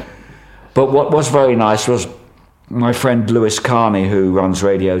that. Yeah. But what was very nice was my friend Lewis Carney, who runs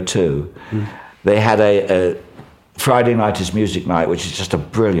Radio 2, they had a Friday night is music night, which is just a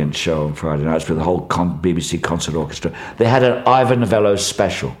brilliant show on Friday nights with the whole BBC concert orchestra. They had an Ivor Novello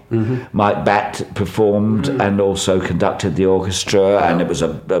special. Mike Batt performed and also conducted the orchestra, and it was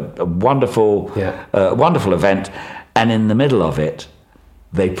a wonderful, wonderful event. And in the middle of it,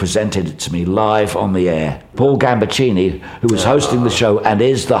 they presented it to me live on the air. Paul Gambaccini, who was hosting the show and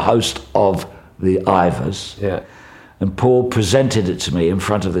is the host of the Ivors. Yeah. And Paul presented it to me in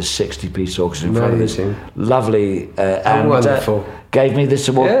front of this 60-piece orchestra, in front of this lovely... and wonderful. Gave me this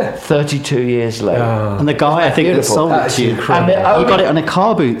award 32 years later. Oh. And the guy, I think, that sold it to you, he got it on a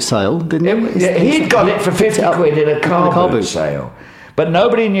car boot sale, didn't he? He'd got it for 50 quid in a car boot sale. But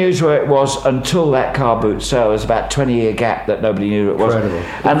nobody knew where it was until that car boot sale. It was about a 20-year gap that nobody knew it was.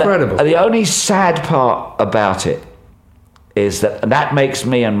 Incredible. And the only sad part about it is that makes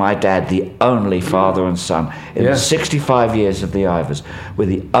me and my dad the only father and son. In the 65 years of the Ivors, we're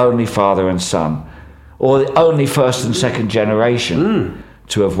the only father and son, or the only first and second generation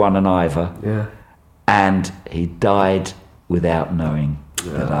to have won an Ivor. Yeah. And he died without knowing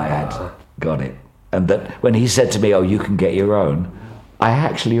that I had got it. And that when he said to me, oh, you can get your own, I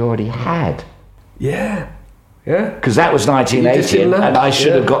actually already had. Yeah. Yeah, because that was 1980, and I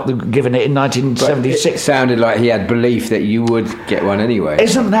should have given it in 1976. But it sounded like he had belief that you would get one anyway.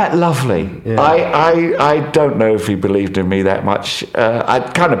 Isn't that lovely? Yeah. I don't know if he believed in me that much.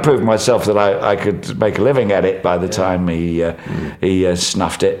 I'd kind of proved myself that I could make a living at it by the time he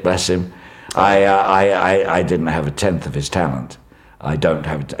snuffed it. Bless him. I didn't have a tenth of his talent. I don't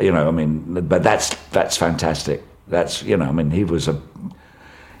have, but that's fantastic. That's, he was a.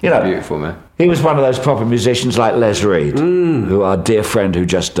 Beautiful, man. He was one of those proper musicians like Les Reed, who our dear friend who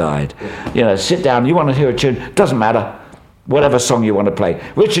just died. Sit down, you want to hear a tune, doesn't matter, whatever song you want to play.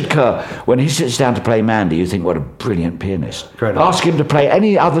 Richard Kerr, when he sits down to play Mandy, you think, what a brilliant pianist. Incredible. Ask him to play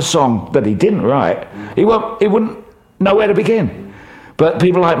any other song that he didn't write, he wouldn't know where to begin. But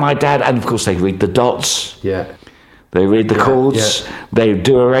people like my dad, and of course they read the dots. Yeah. They read the chords, they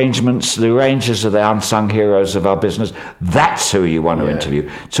do arrangements. The arrangers are the unsung heroes of our business. That's who you want to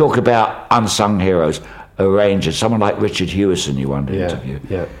interview. Talk about unsung heroes, arrangers. Someone like Richard Hewison you want to interview.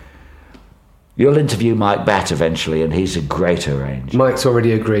 Yeah. You'll interview Mike Batt eventually, and he's a great arranger. Mike's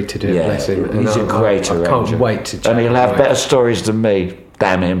already agreed to do it, bless him. And he's a great arranger. I can't wait to chat. And he'll have better stories than me,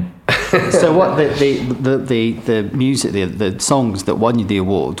 damn him. So what the music, the songs that won you the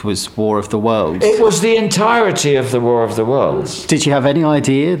award was War of the Worlds? It was the entirety of the War of the Worlds. Did you have any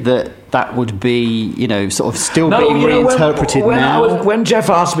idea that would be, sort of still being reinterpreted now? When Jeff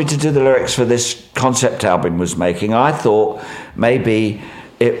asked me to do the lyrics for this concept album he was making, I thought maybe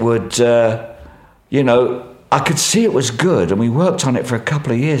it would, I could see it was good, and we worked on it for a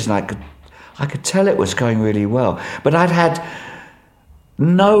couple of years, and I could tell it was going really well. But I'd had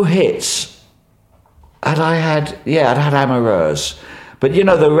no hits. I'd had Amoureuses. But,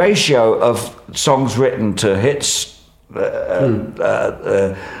 the ratio of songs written to hits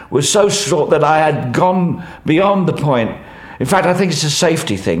was so short that I had gone beyond the point. In fact, I think it's a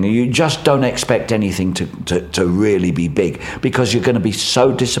safety thing. You just don't expect anything to really be big because you're going to be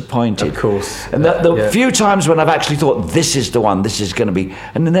so disappointed. Of course. And the few times when I've actually thought, this is the one, this is going to be,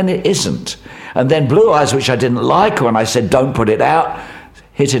 and then it isn't. And then Blue Eyes, which I didn't like when I said, don't put it out,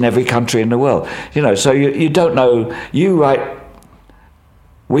 hit in every country in the world. So you don't know.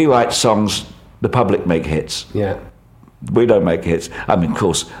 We write songs, the public make hits. Yeah. We don't make hits. I mean, of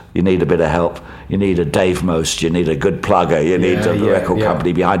course, you need a bit of help. You need a Dave Most. You need a good plugger. You need a record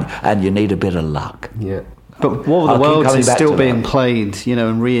company behind, and you need a bit of luck. Yeah. But War of the Worlds is still being played,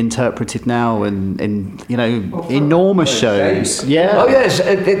 and reinterpreted now, and enormous shows. Yeah. Oh yes,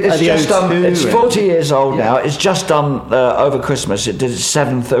 it's just done. It's 40 years old now. It's just done over Christmas. It did its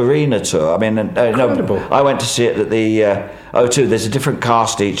 7th arena tour. I mean, incredible. I went to see it at the O2. There's a different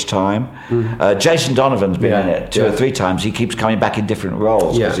cast each time. Jason Donovan's been in it 2 or 3 times. He keeps coming back in different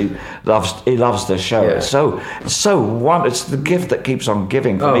roles because he loves the show. Yeah. It's so wonderful. It's the gift that keeps on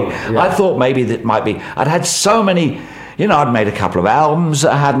giving for me. Yeah. I thought maybe that might be. I'd had so many. I'd made a couple of albums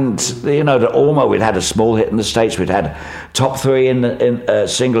that hadn't. We'd had a small hit in the States. We'd had top 3 in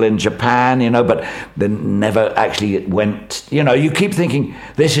single in Japan. But then never actually went. You keep thinking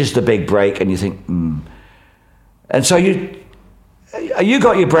this is the big break, and you think. And so you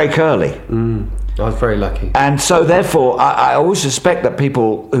got your break early. I was very lucky. And so, therefore, I always suspect that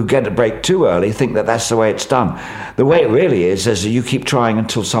people who get a break too early think that that's the way it's done. The way it really is you keep trying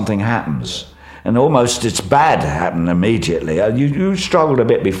until something happens. And almost it's bad to happen immediately. You struggled a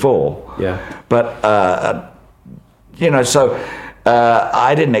bit before. Yeah. But, so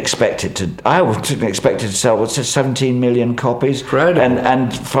I didn't expect it to... I didn't expect it to sell, 17 million copies. Incredible.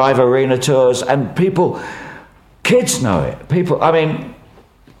 And 5 arena tours. And people... Kids know it. People... I mean...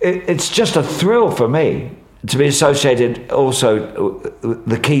 It's just a thrill for me to be associated also with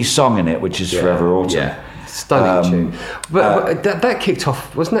the key song in it, which is Forever Autumn. Yeah, stunning tune. But that kicked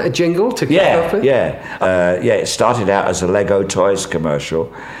off, wasn't that a jingle to kick off with? Yeah. It started out as a Lego Toys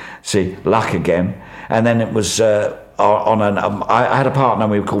commercial. See, Luck Again. And then it was I had a partner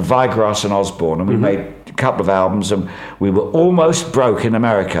we were called Vigrass and Osborne, and we made a couple of albums, and we were almost broke in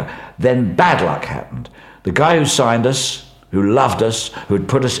America. Then bad luck happened. The guy who signed us, who loved us, who had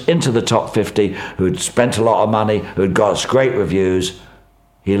put us into the top 50, who had spent a lot of money, who had got us great reviews,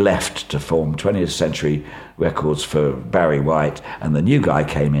 he left to form 20th Century Records for Barry White, and the new guy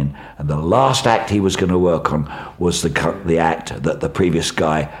came in, and the last act he was going to work on was the act that the previous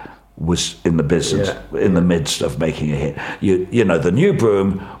guy was in the business, in the midst of making a hit. You know, the new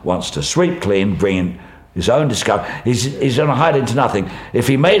broom wants to sweep clean, bring in his own discovery. He's going to hide into nothing. If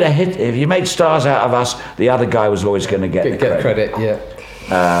he made a hit, if he made stars out of us, the other guy was always going to get the credit.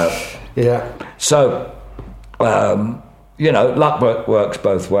 So, luck works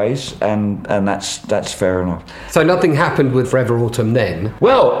both ways, and that's fair enough. So nothing happened with Forever Autumn then?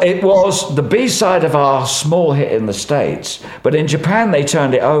 Well, it was the B-side of our small hit in the States, but in Japan they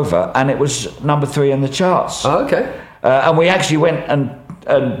turned it over, and it was number 3 in the charts. Oh, okay. And we actually went and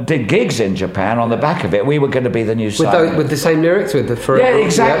did gigs in Japan on the back of it. We were going to be the new side. With the same lyrics? With the Forever? Yeah,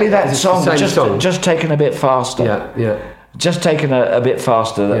 exactly that song. Song. Just taken a bit faster. Yeah. Just taken a bit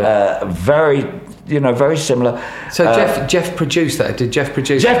faster. Very similar. So Jeff produced that. Did Jeff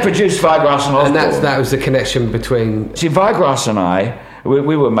produce? Jeff produced Vigrass and Osborne. And that was the connection between. See, Vigrass and I,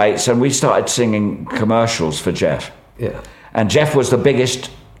 we were mates, and we started singing commercials for Jeff. Yeah. And Jeff was the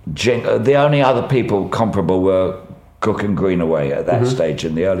biggest. The only other people comparable were Cook and Greenaway at that stage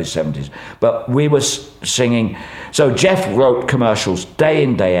in the early 70s. But we were singing... So Jeff wrote commercials day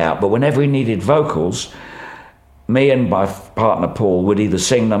in, day out, but whenever he needed vocals, me and my partner Paul would either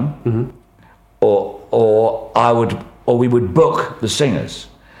sing them or we would book the singers.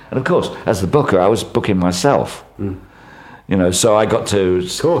 And of course, as the booker, I was booking myself. So I got to...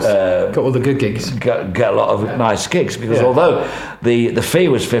 Of course, got all the good gigs. Get a lot of nice gigs, because although the fee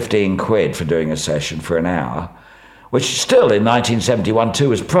was 15 quid for doing a session for an hour, which still in 1971 too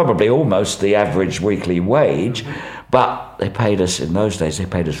was probably almost the average weekly wage, but they paid us, in those days, they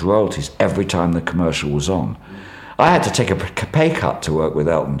paid us royalties every time the commercial was on. I had to take a pay cut to work with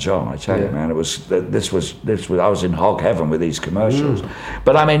Elton John, I tell you, man. I was in hog heaven with these commercials.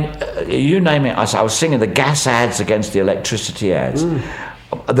 But I mean, you name it, I was singing the gas ads against the electricity ads.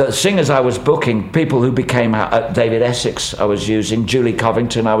 The singers I was booking, people who became David Essex I was using, Julie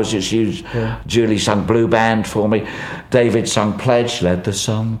Covington I was just using. Julie sung Blue Band for me. David sung Pledge, Let the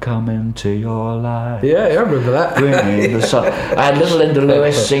Sun Come Into Your Life. Yeah, I remember that. Bringing the sun. I had little Linda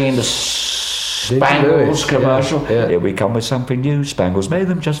Lewis singing the Spangles commercial. Yeah. Here we come with something new. Spangles made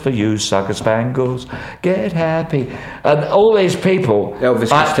them just for you, sucker spangles. Get happy. And all these people. Elvis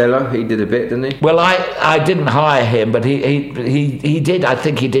Costello, he did a bit, didn't he? Well, I didn't hire him, but he did. I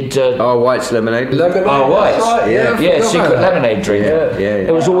think he did. White's Lemonade. Oh, White's. Right, yeah, Secret Lemonade Dream. Yeah.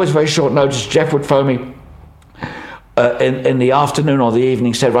 It was always very short notice. Jeff would phone me in the afternoon or the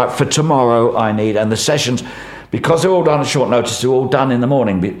evening, said, right, for tomorrow I need, and the sessions. Because they're all done at short notice, they're all done in the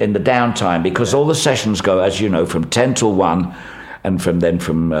morning, in the downtime, because all the sessions go, as you know, from 10 till 1, and from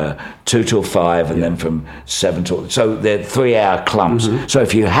 2 till 5, and then from 7 till... So they're 3-hour clumps. So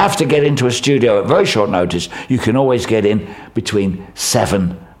if you have to get into a studio at very short notice, you can always get in between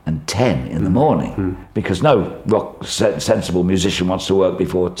 7 and 10 in the morning, because no sensible musician wants to work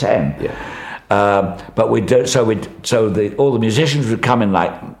before 10. But we do, all the musicians would come in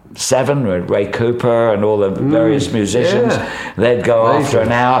like 7, Ray Cooper and all the various musicians. They'd go after an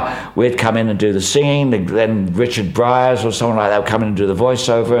hour. We'd come in and do the singing. Then Richard Bryars or someone like that would come in and do the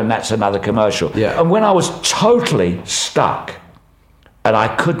voiceover, and that's another commercial. And when I was totally stuck and I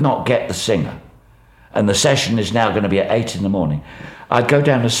could not get the singer, and the session is now going to be at 8 in the morning, I'd go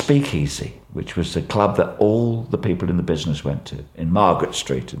down to Speakeasy, which was the club that all the people in the business went to, in Margaret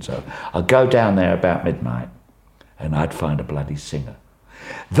Street and so on. I'd go down there about midnight, and I'd find a bloody singer.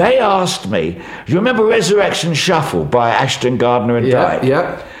 They asked me, do you remember Resurrection Shuffle by Ashton Gardner and Dyke?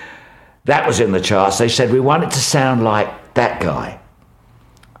 Yeah. That was in the charts. They said, we want it to sound like that guy.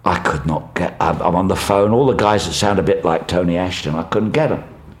 I could not get... I'm on the phone, all the guys that sound a bit like Tony Ashton, I couldn't get them.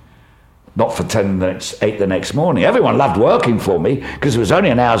 Not for 8 the next morning. Everyone loved working for me because it was only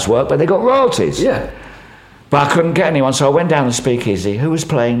an hour's work, but they got royalties. Yeah. But I couldn't get anyone, so I went down the Speakeasy. Who was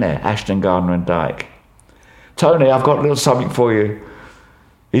playing there? Ashton, Gardner and Dyke. Tony, I've got a little something for you.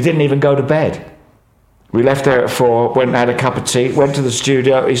 He didn't even go to bed. We left there at 4, went and had a cup of tea, went to the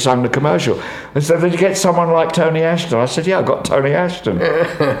studio, he sung the commercial. And said, did you get someone like Tony Ashton? I said, yeah, I got Tony Ashton.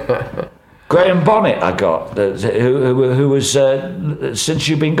 Graham Bonnet I got, who was, Since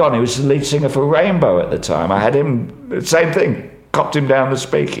You've Been Gone, he was the lead singer for Rainbow at the time. I had him, same thing, copped him down the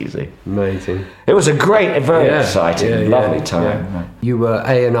Speakeasy. Amazing. It was a great, very exciting, lovely time. Yeah. You were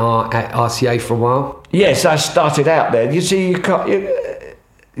A&R at RCA for a while? Yes, I started out there. You see,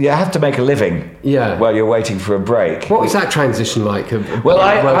 you have to make a living while you're waiting for a break. What was that transition like? Well,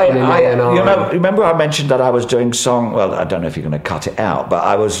 remember I mentioned that I was doing well, I don't know if you're going to cut it out, but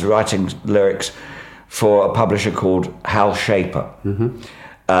I was writing lyrics for a publisher called Hal Shaper,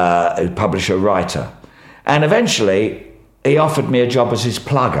 a publisher-writer. And eventually, he offered me a job as his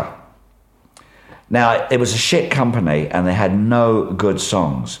plugger. Now, it was a shit company, and they had no good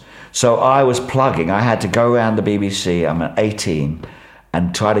songs. So I was plugging. I had to go around the BBC, I'm at 18,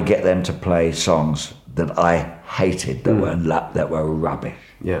 and try to get them to play songs that I hated, that were rubbish.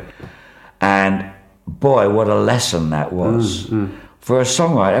 Yeah. And boy, what a lesson that was. For a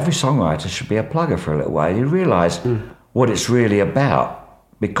songwriter, every songwriter should be a plugger for a little while. You realise what it's really about.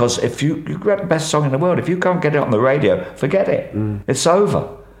 Because if you grab the best song in the world, if you can't get it on the radio, forget it. It's over.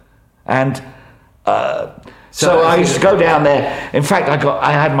 And so I used to go down there. In fact,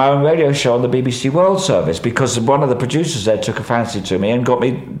 I had my own radio show on the BBC World Service because one of the producers there took a fancy to me and got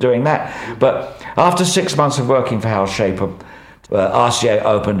me doing that. But after 6 months of working for Hal Shaper, RCA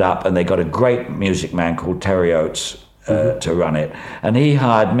opened up and they got a great music man called Terry Oates to run it. And he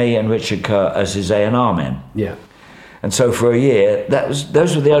hired me and Richard Kerr as his A&R men. Yeah. And so for a year,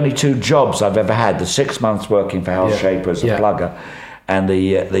 those were the only 2 jobs I've ever had, the 6 months working for Hal Shaper as a plugger, and the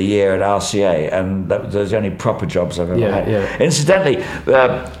year at RCA, and those are the only proper jobs I've ever had. Yeah. Incidentally,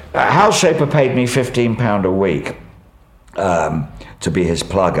 Hal Shaper paid me £15 a week to be his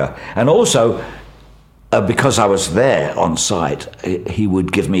plugger, and also because I was there on site, he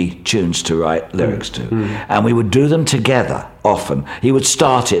would give me tunes to write lyrics to, and we would do them together often. He would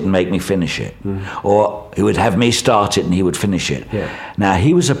start it and make me finish it, or he would have me start it and he would finish it. Now,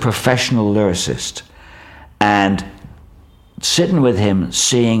 he was a professional lyricist, and sitting with him,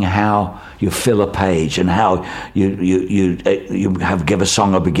 seeing how you fill a page and how you give a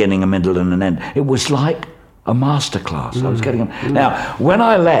song a beginning, a middle, and an end. It was like a masterclass. I was getting him. Now, when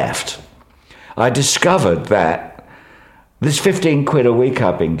I left, I discovered that this 15 quid a week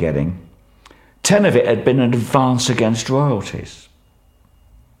I've been getting, 10 of it had been an advance against royalties.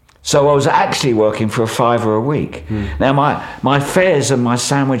 So I was actually working for £5 a week. Now my fares and my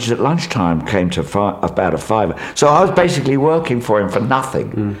sandwich at lunchtime came to about £5. So I was basically working for him for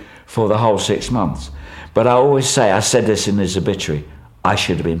nothing for the whole 6 months. But I always say, I said this in his obituary, I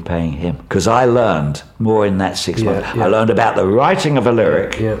should have been paying him, because I learned more in that 6 months. I learned about the writing of a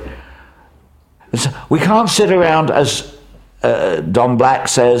lyric. So we can't sit around, as Don Black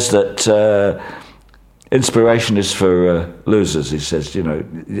says, that inspiration is for losers. He says,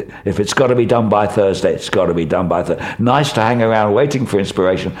 if it's got to be done by Thursday, it's got to be done by Thursday. Nice to hang around waiting for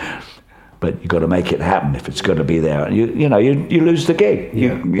inspiration, but you've got to make it happen if it's going to be there. And you lose the gig.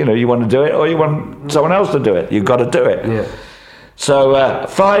 You want to do it, or you want someone else to do it. You've got to do it. So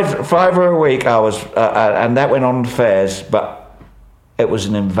 £5 a week I was, and that went on fares, but it was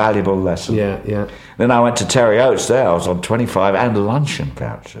an invaluable lesson. Then I went to Terry Oates there. I was on 25 and luncheon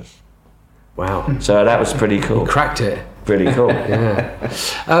vouchers. Wow. So that was pretty cool. You cracked it. Pretty cool.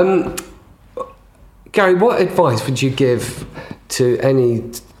 Gary, what advice would you give to any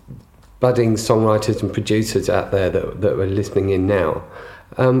budding songwriters and producers out there that were listening in now?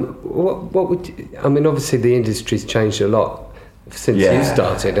 What would you, obviously the industry's changed a lot since you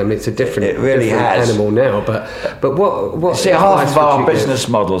started. It's a different animal now, but what see, half of our business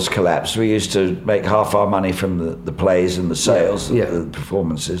models collapsed. We used to make half our money from the plays and the sales, the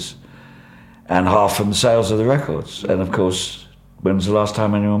performances, and half from the sales of the records. And of course, when was the last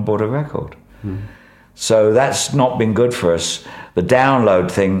time anyone bought a record? So that's not been good for us. The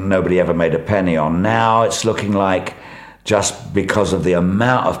download thing, nobody ever made a penny on. Now it's looking like, just because of the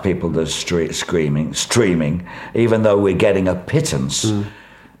amount of people that are streaming, even though we're getting a pittance,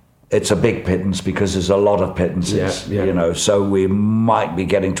 it's a big pittance because there's a lot of pittances, so we might be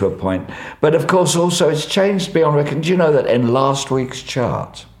getting to a point. But of course also it's changed beyond reckoning. Do you know that in last week's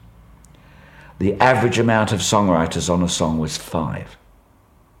chart, the average amount of songwriters on a song was 5?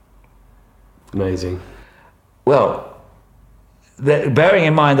 Amazing. Well, bearing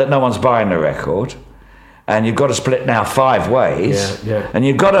in mind that no one's buying the record, and you've got to split now 5 ways, and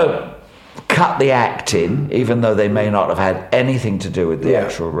you've got to cut the act in, even though they may not have had anything to do with the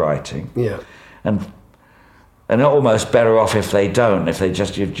actual writing. Yeah. And almost better off if they don't, if they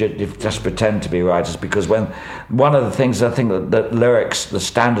just pretend to be writers, because when one of the things I think that lyrics, the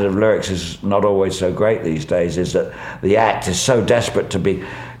standard of lyrics is not always so great these days, is that the act is so desperate to be,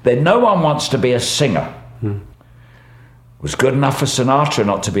 that no one wants to be a singer. It was good enough for Sinatra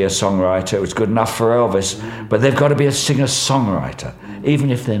not to be a songwriter, it was good enough for Elvis, but they've got to be a singer-songwriter,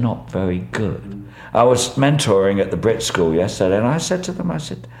 even if they're not very good. I was mentoring at the Brit School yesterday, and I said to them, I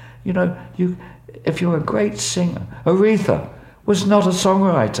said, you know, if you're a great singer, Aretha was not a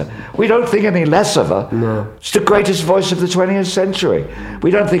songwriter. We don't think any less of her. No. She's the greatest voice of the 20th century.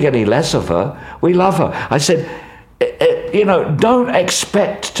 We don't think any less of her. We love her. I said, you know, don't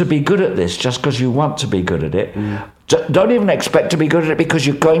expect to be good at this just because you want to be good at it. Don't even expect to be good at it because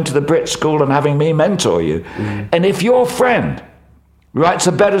you're going to the Brit School and having me mentor you. And if your friend writes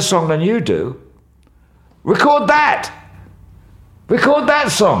a better song than you do, record that. Record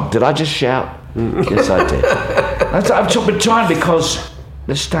that song. Did I just shout? Yes, I did. I've been trying because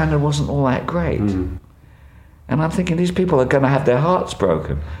the standard wasn't all that great. And I'm thinking these people are going to have their hearts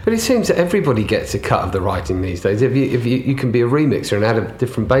broken. But it seems that everybody gets a cut of the writing these days. If you can be a remixer and add a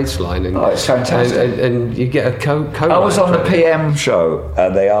different bass line, and it's fantastic. And you get a co. I was on the PM show,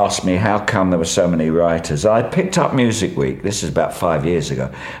 and they asked me how come there were so many writers. I picked up Music Week. This is about 5 years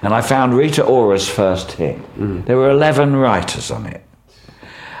ago, and I found Rita Ora's first hit. There were 11 writers on it.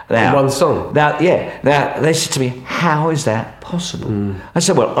 Now, one song? Now, they said to me, how is that possible? I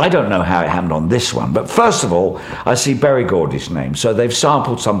said, well, I don't know how it happened on this one, but first of all, I see Berry Gordy's name, so they've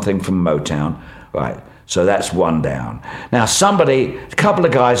sampled something from Motown, right, so that's one down. Now, a couple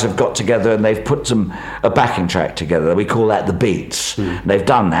of guys have got together and they've put a backing track together, we call that the beats. They've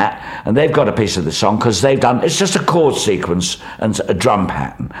done that, and they've got a piece of the song, because it's just a chord sequence and a drum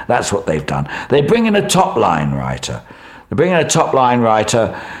pattern, that's what they've done. They bring in a top-line writer.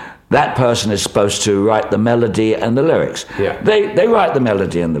 That person is supposed to write the melody and the lyrics. Yeah. They write the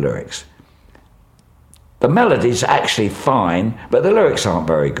melody and the lyrics. The melody's actually fine, but the lyrics aren't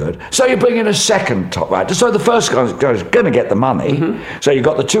very good. So you bring in a second top writer. So the first guy's going to get the money. So you've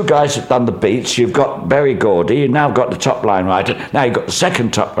got the 2 guys who've done the beats. You've got Berry Gordy. You've now got the top line writer. Now you've got the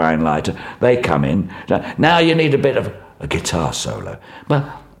second top line writer. They come in. Now you need a bit of a guitar solo. But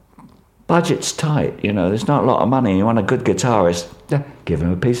budget's tight, you know, there's not a lot of money. You want a good guitarist, give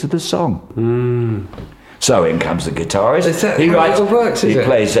him a piece of the song. So in comes the guitarist. Is that how it works, is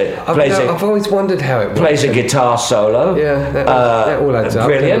it? I've always wondered how it works. Plays a guitar solo. Yeah, that all adds up.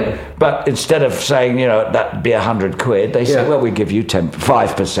 Brilliant. But instead of saying, you know, that'd be £100, they say, well, we give you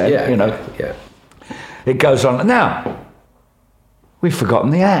 5%, you know. Yeah. It goes on. Now, we've forgotten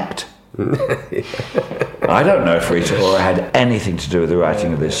the act. I don't know if Rita Ora had anything to do with the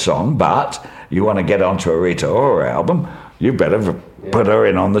writing of this song, but you want to get onto a Rita Ora album, you better put her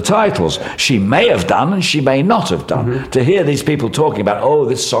in on the titles. She may have done and she may not have done. To hear these people talking about,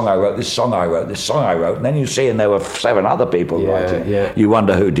 this song I wrote, this song I wrote, this song I wrote, and then you see and there were 7 other people writing. You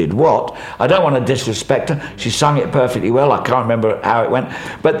wonder who did what. I don't want to disrespect her. She sung it perfectly well. I can't remember how it went.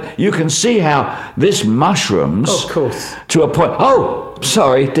 But you can see how this mushrooms to a point. Oh,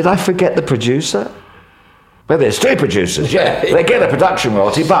 sorry, did I forget the producer? Well, there's 3 producers, They get a production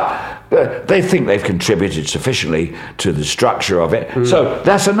royalty, but they think they've contributed sufficiently to the structure of it. So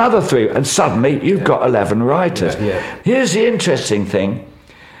that's another 3, and suddenly you've got 11 writers. Here's the interesting thing.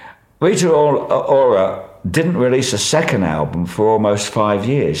 Rita Ora didn't release a second album for almost 5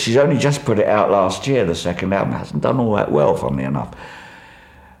 years. She's only just put it out last year, the second album. Hasn't done all that well, funnily enough.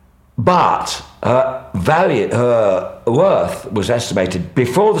 But her worth was estimated,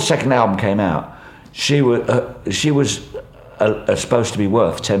 before the second album came out, she was supposed to be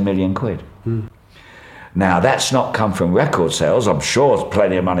worth 10 million quid. Now, that's not come from record sales. I'm sure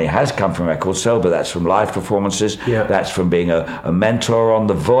plenty of money has come from record sales, but that's from live performances. That's from being a mentor on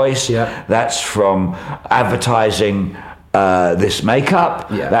The Voice. That's from advertising this makeup.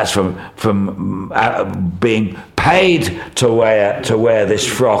 That's from being paid to wear this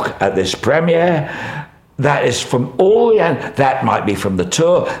frock at this premiere. That is from all that might be from the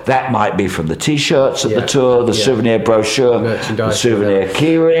tour, that might be from the T-shirts at the tour, the souvenir brochure, the souvenir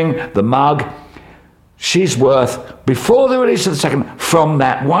keyring, the mug. She's worth, before the release of the second, from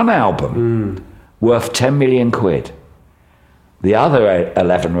that one album, worth 10 million quid. The other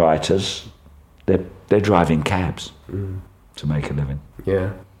 11 writers, they're driving cabs to make a living.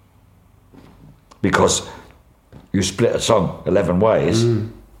 Because you split a song 11 ways,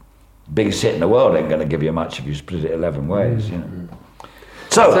 biggest hit in the world ain't going to give you much if you split it 11 ways, you know.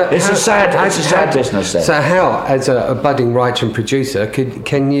 So it's a sad business then. So how, as a budding writer and producer,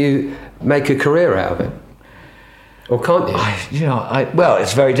 can you make a career out of it? Or can't you? Well,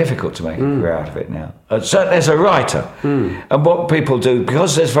 it's very difficult to make a career out of it now. Certainly as a writer. And what people do,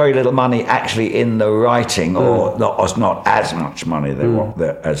 because there's very little money actually in the writing, or not as much money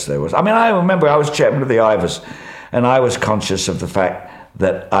as there was. I mean, I remember I was chairman of the Ivors, and I was conscious of the fact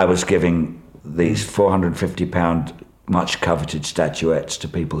that I was giving these £450 much coveted statuettes to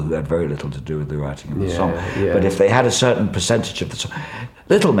people who had very little to do with the writing of the song. Yeah. But if they had a certain percentage of the song,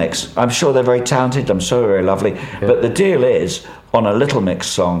 Little Mix, I'm sure they're very talented, I'm sure they're very lovely, but the deal is, on a Little Mix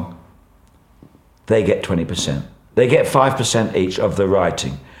song, they get 20%. They get 5% each of the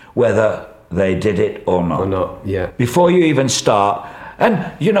writing, whether they did it or not. Before you even start. And,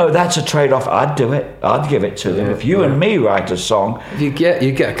 that's a trade-off. I'd do it. I'd give it to them. If you and me write a song... You get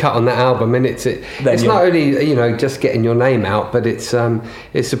a cut on that album, and it's not only, just getting your name out, but it's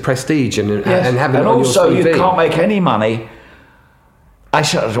a prestige and having it on your CV. And also, you can't make any money. I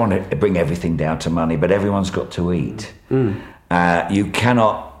don't want to bring everything down to money, but everyone's got to eat. You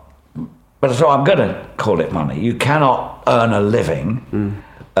cannot... But so I'm going to call it money. You cannot earn a living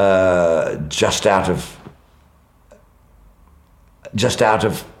just out of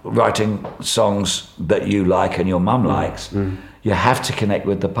writing songs that you like and your mum likes. You have to connect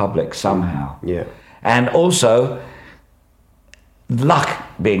with the public somehow. And also, luck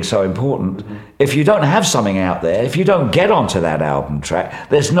being so important, if you don't have something out there, if you don't get onto that album track,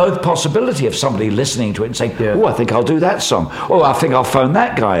 there's no possibility of somebody listening to it and saying, oh, I think I'll do that song, or I think I'll phone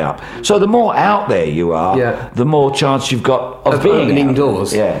that guy up. So the more out there you are, the more chance you've got of being opening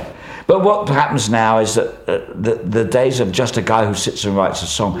doors. But what happens now is that the days of just a guy who sits and writes a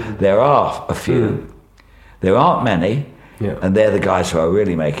song, there are a few. There aren't many, and they're the guys who are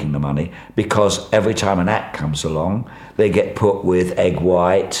really making the money, because every time an act comes along, they get put with Egg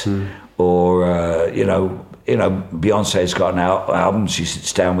White, or, Beyonce's got an album, she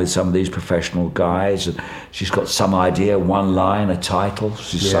sits down with some of these professional guys, and she's got some idea, one line, a title,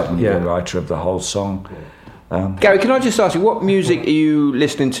 she's suddenly the writer of the whole song. Gary, can I just ask you, what music are you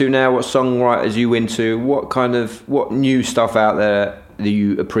listening to now? What songwriters are you into? What new stuff out there do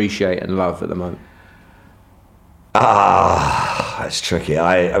you appreciate and love at the moment? It's tricky.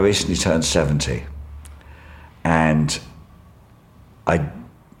 I recently turned 70, and I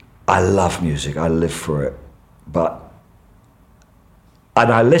love music. I live for it, and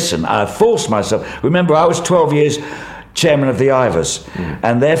I listen. I force myself. Remember, I was 12 years chairman of the Ivors,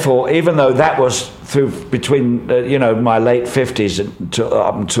 and therefore, even though that was between my late 50s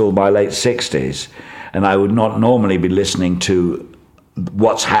up until my late 60s, and I would not normally be listening to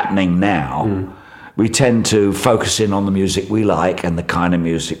what's happening now, we tend to focus in on the music we like and the kind of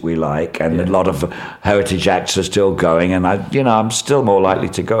music we like, and a lot of heritage acts are still going, and I'm still more likely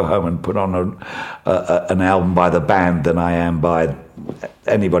to go home and put on an album by the band than I am by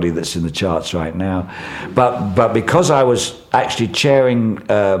anybody that's in the charts right now. But because I was actually chairing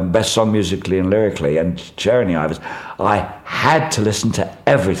Best Song Musically and Lyrically and chairing the Ivors, I had to listen to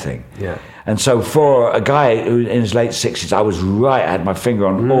everything. And so for a guy who in his late 60s, I had my finger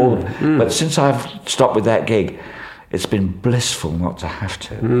on all of them. But since I've stopped with that gig, it's been blissful not to have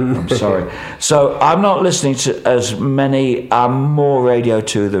to. I'm sorry. So I'm not listening to as many. I'm more Radio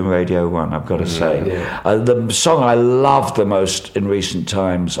 2 than Radio 1, I've got to say. The song I loved the most in recent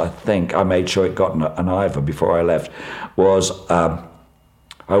times, I think, I made sure it got an Ivor before I left, was I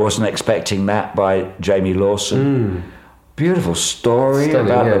Wasn't Expecting That by Jamie Lawson. Beautiful story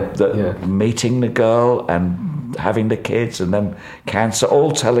about meeting the girl and having the kids and then cancer,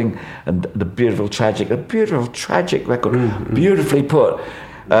 all telling, and the beautiful tragic record, beautifully put.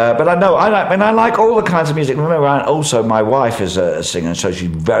 But I like all the kinds of music. Remember, also my wife is a singer, so she's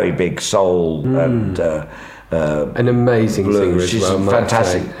very big soul and an amazing blues. singer as well. She's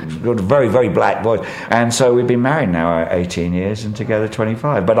fantastic, got a very, very black voice. And so we've been married now 18 years and together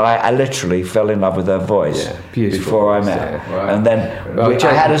 25. But I literally fell in love with her voice before I met her. Right. And then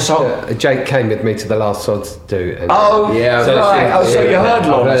I had a song. Jake came with me to the last Sods do. And, so you heard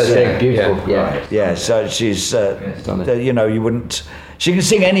Lawrence? Beautiful. So she's, you wouldn't... She can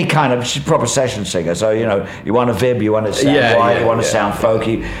sing any kind of... She's a proper session singer, so, you want to vib, you want to sound white, you want to sound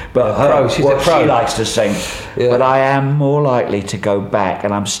folky, but she likes to sing. But I am more likely to go back,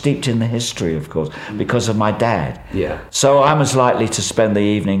 and I'm steeped in the history, of course, because of my dad. So I'm as likely to spend the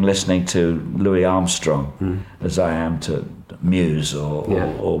evening listening to Louis Armstrong as I am to Muse or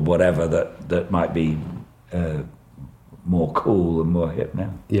whatever that might be more cool and more hip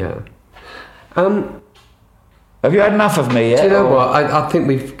now. Have you had enough of me yet? Do you know what? I think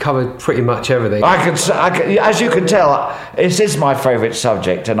we've covered pretty much everything. I can, as you can tell, this is my favourite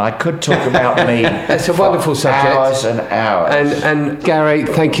subject, and I could talk about me. It's a wonderful subject. Hours and hours. And Gary,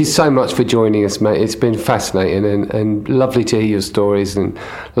 thank you so much for joining us, mate. It's been fascinating and lovely to hear your stories, and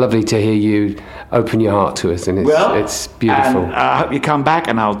lovely to hear you open your heart to us. And it's beautiful. And I hope you come back,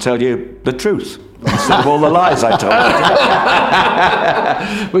 and I'll tell you the truth. Instead of all the lies I told.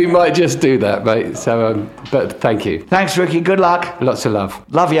 We might just do that, mate. So, but thank you. Thanks, Ricky. Good luck. Lots of love.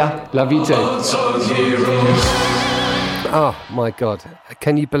 Love ya. Love you too. Oh, my God.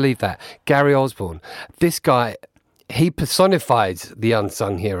 Can you believe that? Gary Osborne. This guy, he personifies the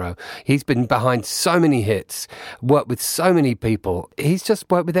unsung hero. He's been behind so many hits, worked with so many people. He's just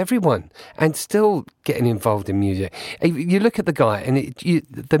worked with everyone and still getting involved in music. You look at the guy and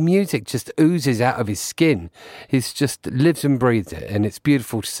the music just oozes out of his skin. He's just lives and breathes it, and it's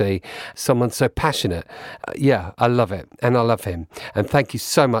beautiful to see someone so passionate. Yeah, I love it, and I love him. And thank you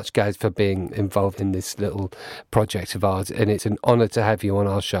so much, guys, for being involved in this little project of ours, and it's an honour to have you on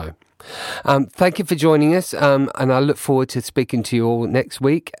our show. Thank you for joining us, and I look forward to speaking to you all next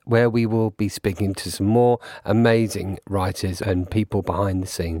week, where we will be speaking to some more amazing writers and people behind the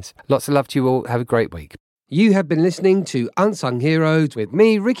scenes. Lots of love to you all. Have a great week. You have been listening to Unsung Heroes with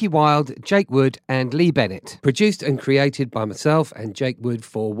me, Ricky Wilde, Jake Wood and Lee Bennett. Produced and created by myself and Jake Wood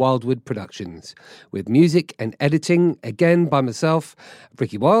for Wildwood Productions. With music and editing, again by myself,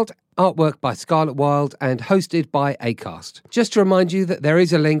 Ricky Wilde. Artwork by Scarlett Wild and hosted by Acast. Just to remind you that there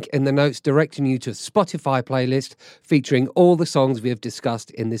is a link in the notes directing you to a Spotify playlist featuring all the songs we have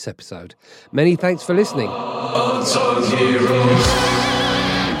discussed in this episode. Many thanks for listening. Unsung Heroes.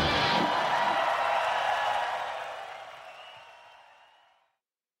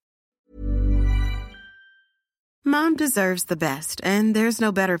 Mom deserves the best, and there's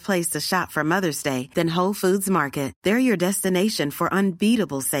no better place to shop for Mother's Day than Whole Foods Market. They're your destination for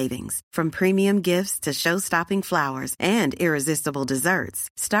unbeatable savings, from premium gifts to show-stopping flowers and irresistible desserts.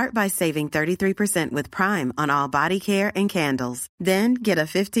 Start by saving 33% with Prime on all body care and candles. Then get a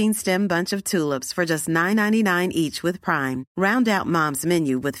 15-stem bunch of tulips for just $9.99 each with Prime. Round out Mom's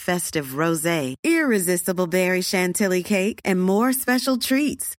menu with festive rosé, irresistible berry chantilly cake, and more special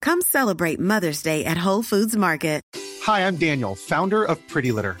treats. Come celebrate Mother's Day at Whole Foods Market. Hi, I'm Daniel, founder of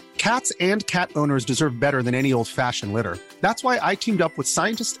Pretty Litter. Cats and cat owners deserve better than any old-fashioned litter. That's why I teamed up with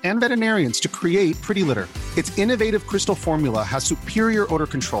scientists and veterinarians to create Pretty Litter. Its innovative crystal formula has superior odor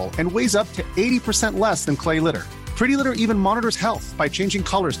control and weighs up to 80% less than clay litter. Pretty Litter even monitors health by changing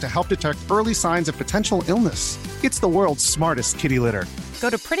colors to help detect early signs of potential illness. It's the world's smartest kitty litter. Go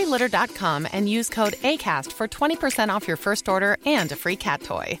to prettylitter.com and use code ACAST for 20% off your first order and a free cat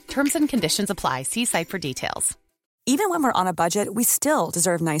toy. Terms and conditions apply. See site for details. Even when we're on a budget, we still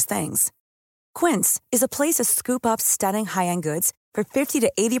deserve nice things. Quince is a place to scoop up stunning high-end goods for 50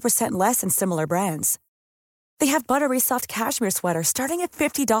 to 80% less than similar brands. They have buttery soft cashmere sweaters starting at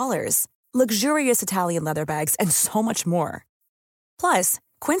 $50, luxurious Italian leather bags, and so much more. Plus,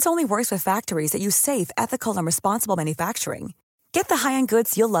 Quince only works with factories that use safe, ethical, and responsible manufacturing. Get the high-end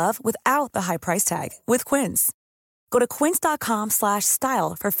goods you'll love without the high price tag with Quince. Go to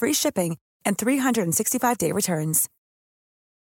quince.com/style for free shipping and 365-day returns.